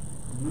accomplished.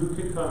 You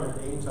could come at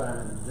any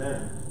time, and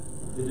then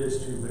it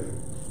is too late.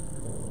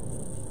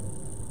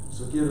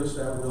 So give us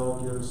that will,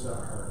 give us that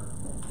heart.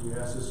 We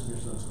ask this in your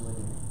Son's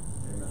name.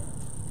 Amen.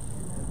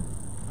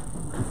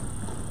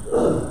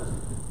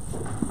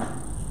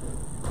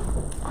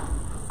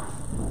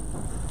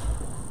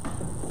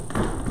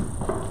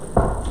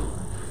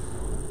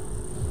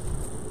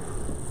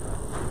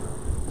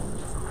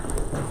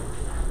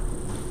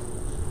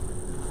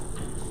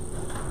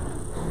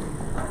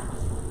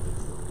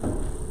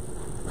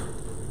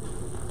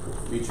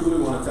 We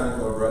truly want to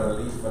thank our brother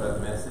Lee for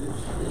that message.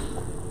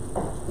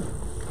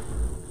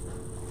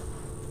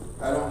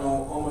 I don't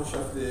know how much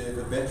of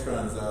the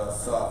veterans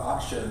saw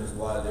actions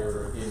while they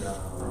were in the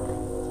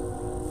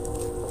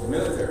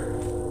military,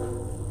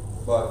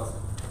 but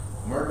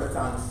America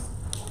thanks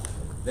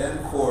them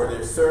for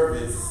their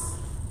service.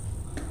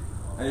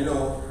 And you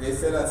know, they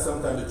say that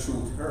sometimes the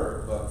truth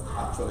hurts, but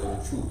actually the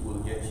truth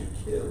will get you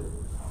killed.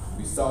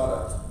 We saw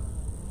that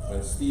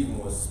when Stephen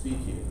was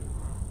speaking.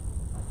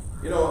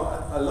 You know,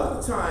 a lot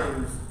of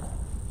times,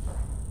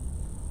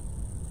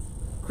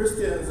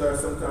 Christians are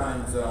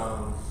sometimes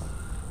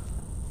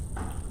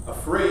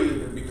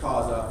afraid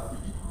because of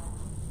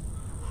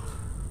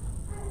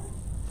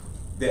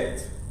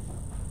death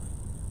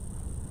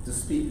to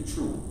speak the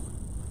truth.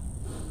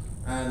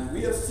 And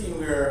we have seen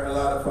where a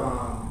lot of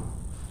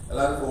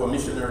our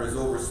missionaries,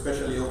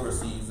 especially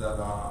overseas, have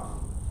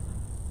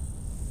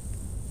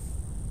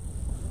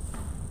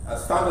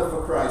stand up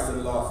for Christ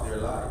and lost their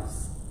lives.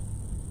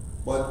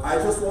 But I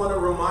just want to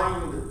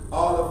remind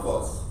all of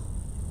us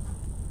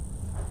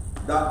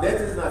that death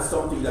is not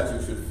something that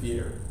you should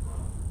fear,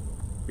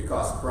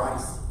 because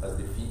Christ has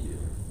defeated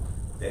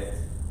death.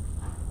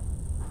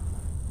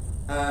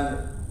 And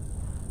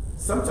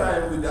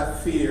sometimes with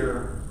that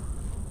fear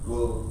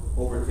will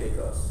overtake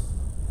us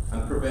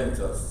and prevent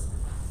us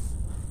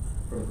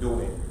from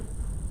doing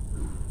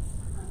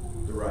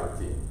the right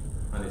thing,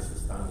 and it's to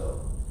stand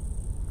up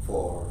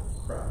for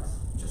Christ.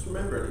 Just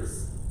remember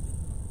this.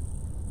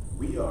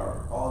 We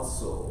are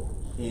also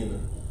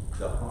in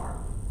the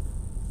army,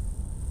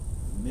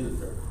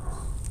 military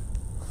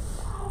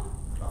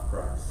of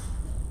Christ.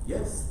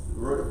 Yes, the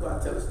Word of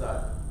God tells us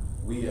that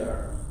we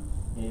are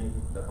in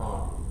the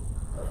army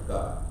of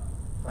God.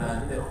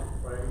 And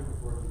Fighting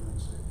for the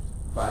unsaved.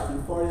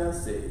 Fighting for the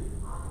unsaved.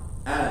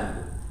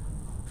 And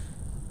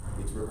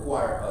it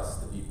requires us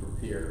to be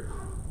prepared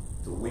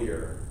to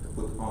wear, to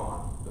put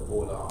on the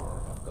whole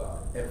armor of God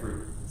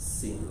every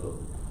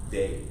single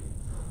day.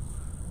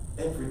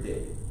 Every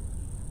day.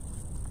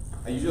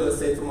 I usually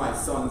say to my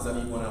sons, and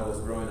even when I was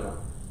growing up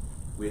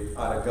with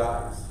other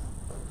guys,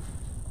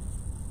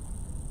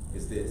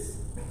 is this.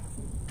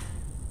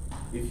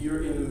 if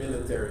you're in the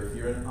military, if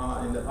you're in the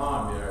army,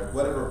 or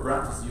whatever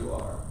branches you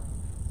are,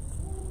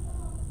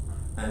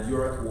 and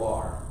you're at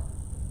war,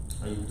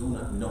 and you do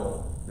not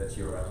know that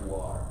you're at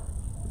war,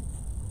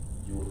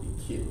 you will be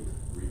killed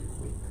really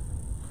quick.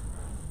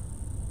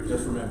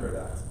 Just remember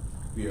that.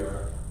 We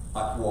are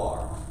at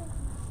war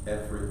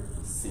every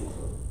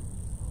single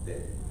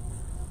day.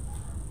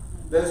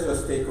 Let's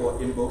just take our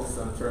hymn books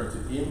and turn to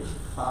hymn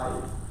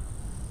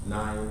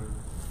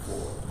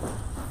 594.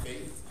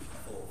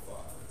 Faithful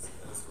fathers,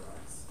 let us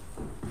rise.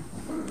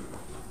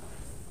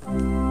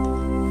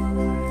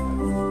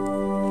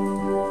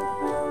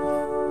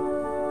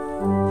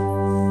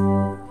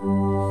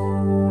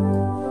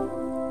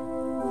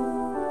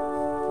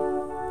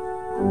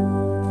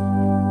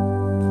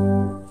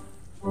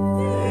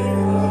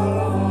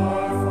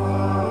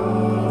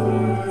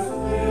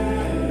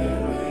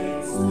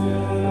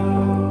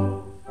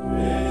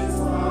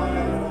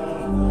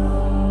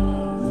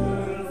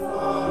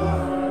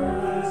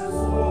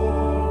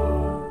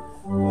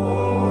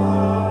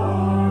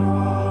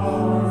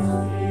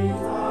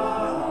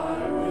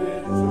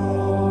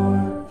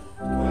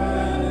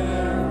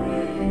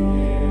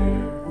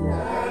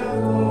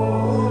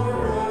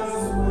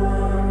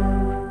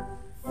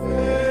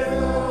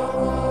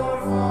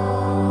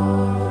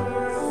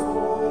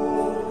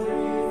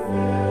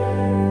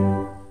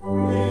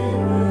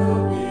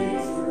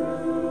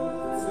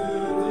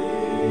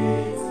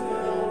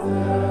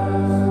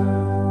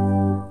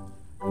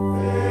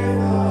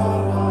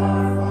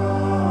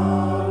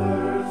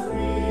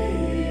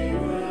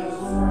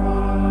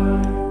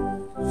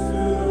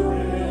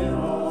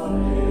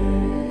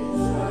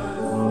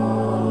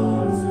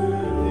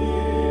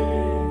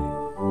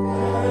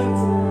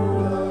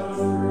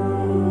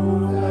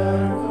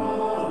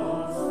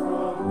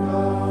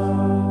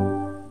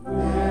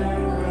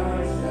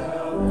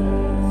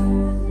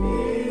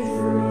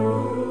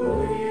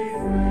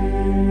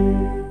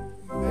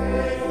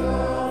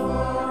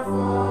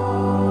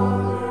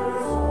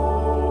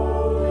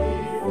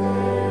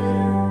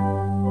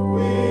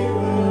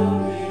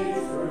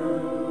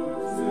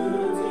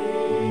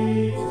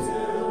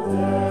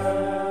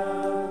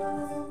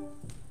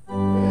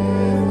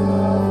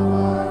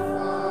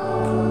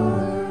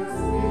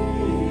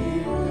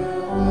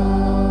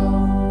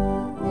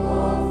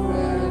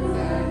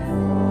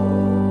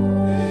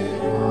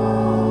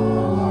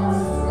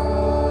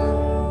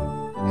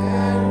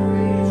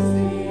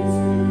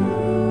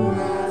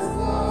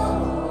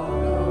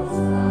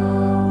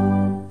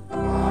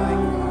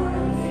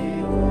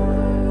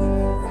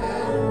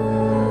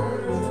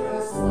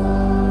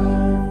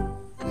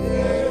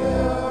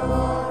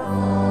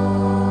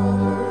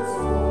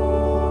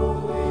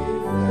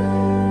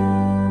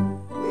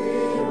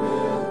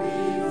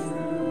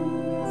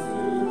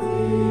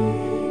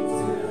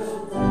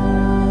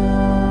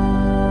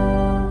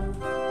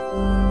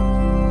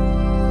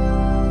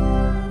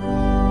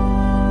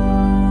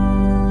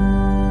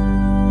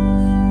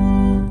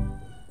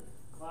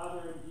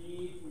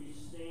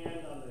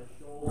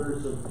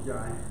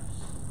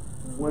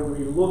 When we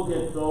look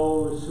at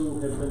those who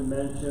have been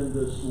mentioned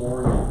this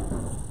morning,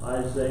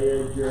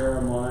 Isaiah,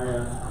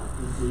 Jeremiah,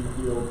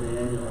 Ezekiel,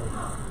 Daniel,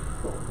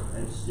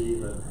 and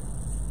Stephen,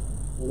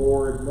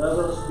 Lord, let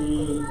us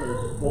be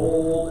as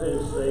bold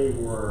as they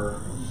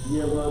were.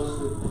 Give us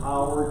the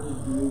power to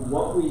do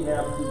what we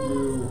have to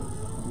do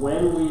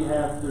when we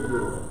have to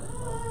do it.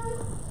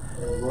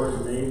 And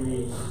Lord, may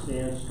we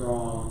stand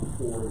strong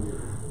for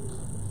you.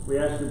 We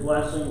ask your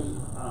blessings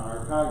on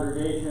our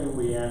congregation.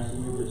 We ask that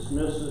you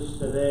dismiss us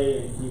today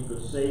and keep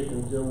us safe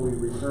until we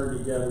return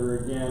together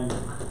again.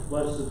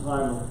 Bless the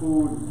time of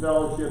food and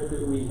fellowship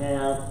that we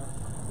have.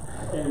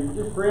 And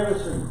just grant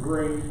us a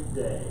great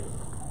day.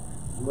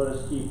 Let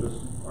us keep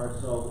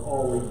ourselves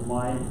always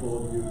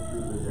mindful of you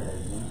through the day.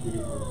 In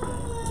Jesus'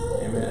 name.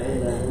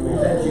 Amen. Amen.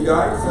 Thank you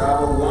guys.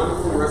 Have a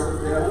wonderful rest of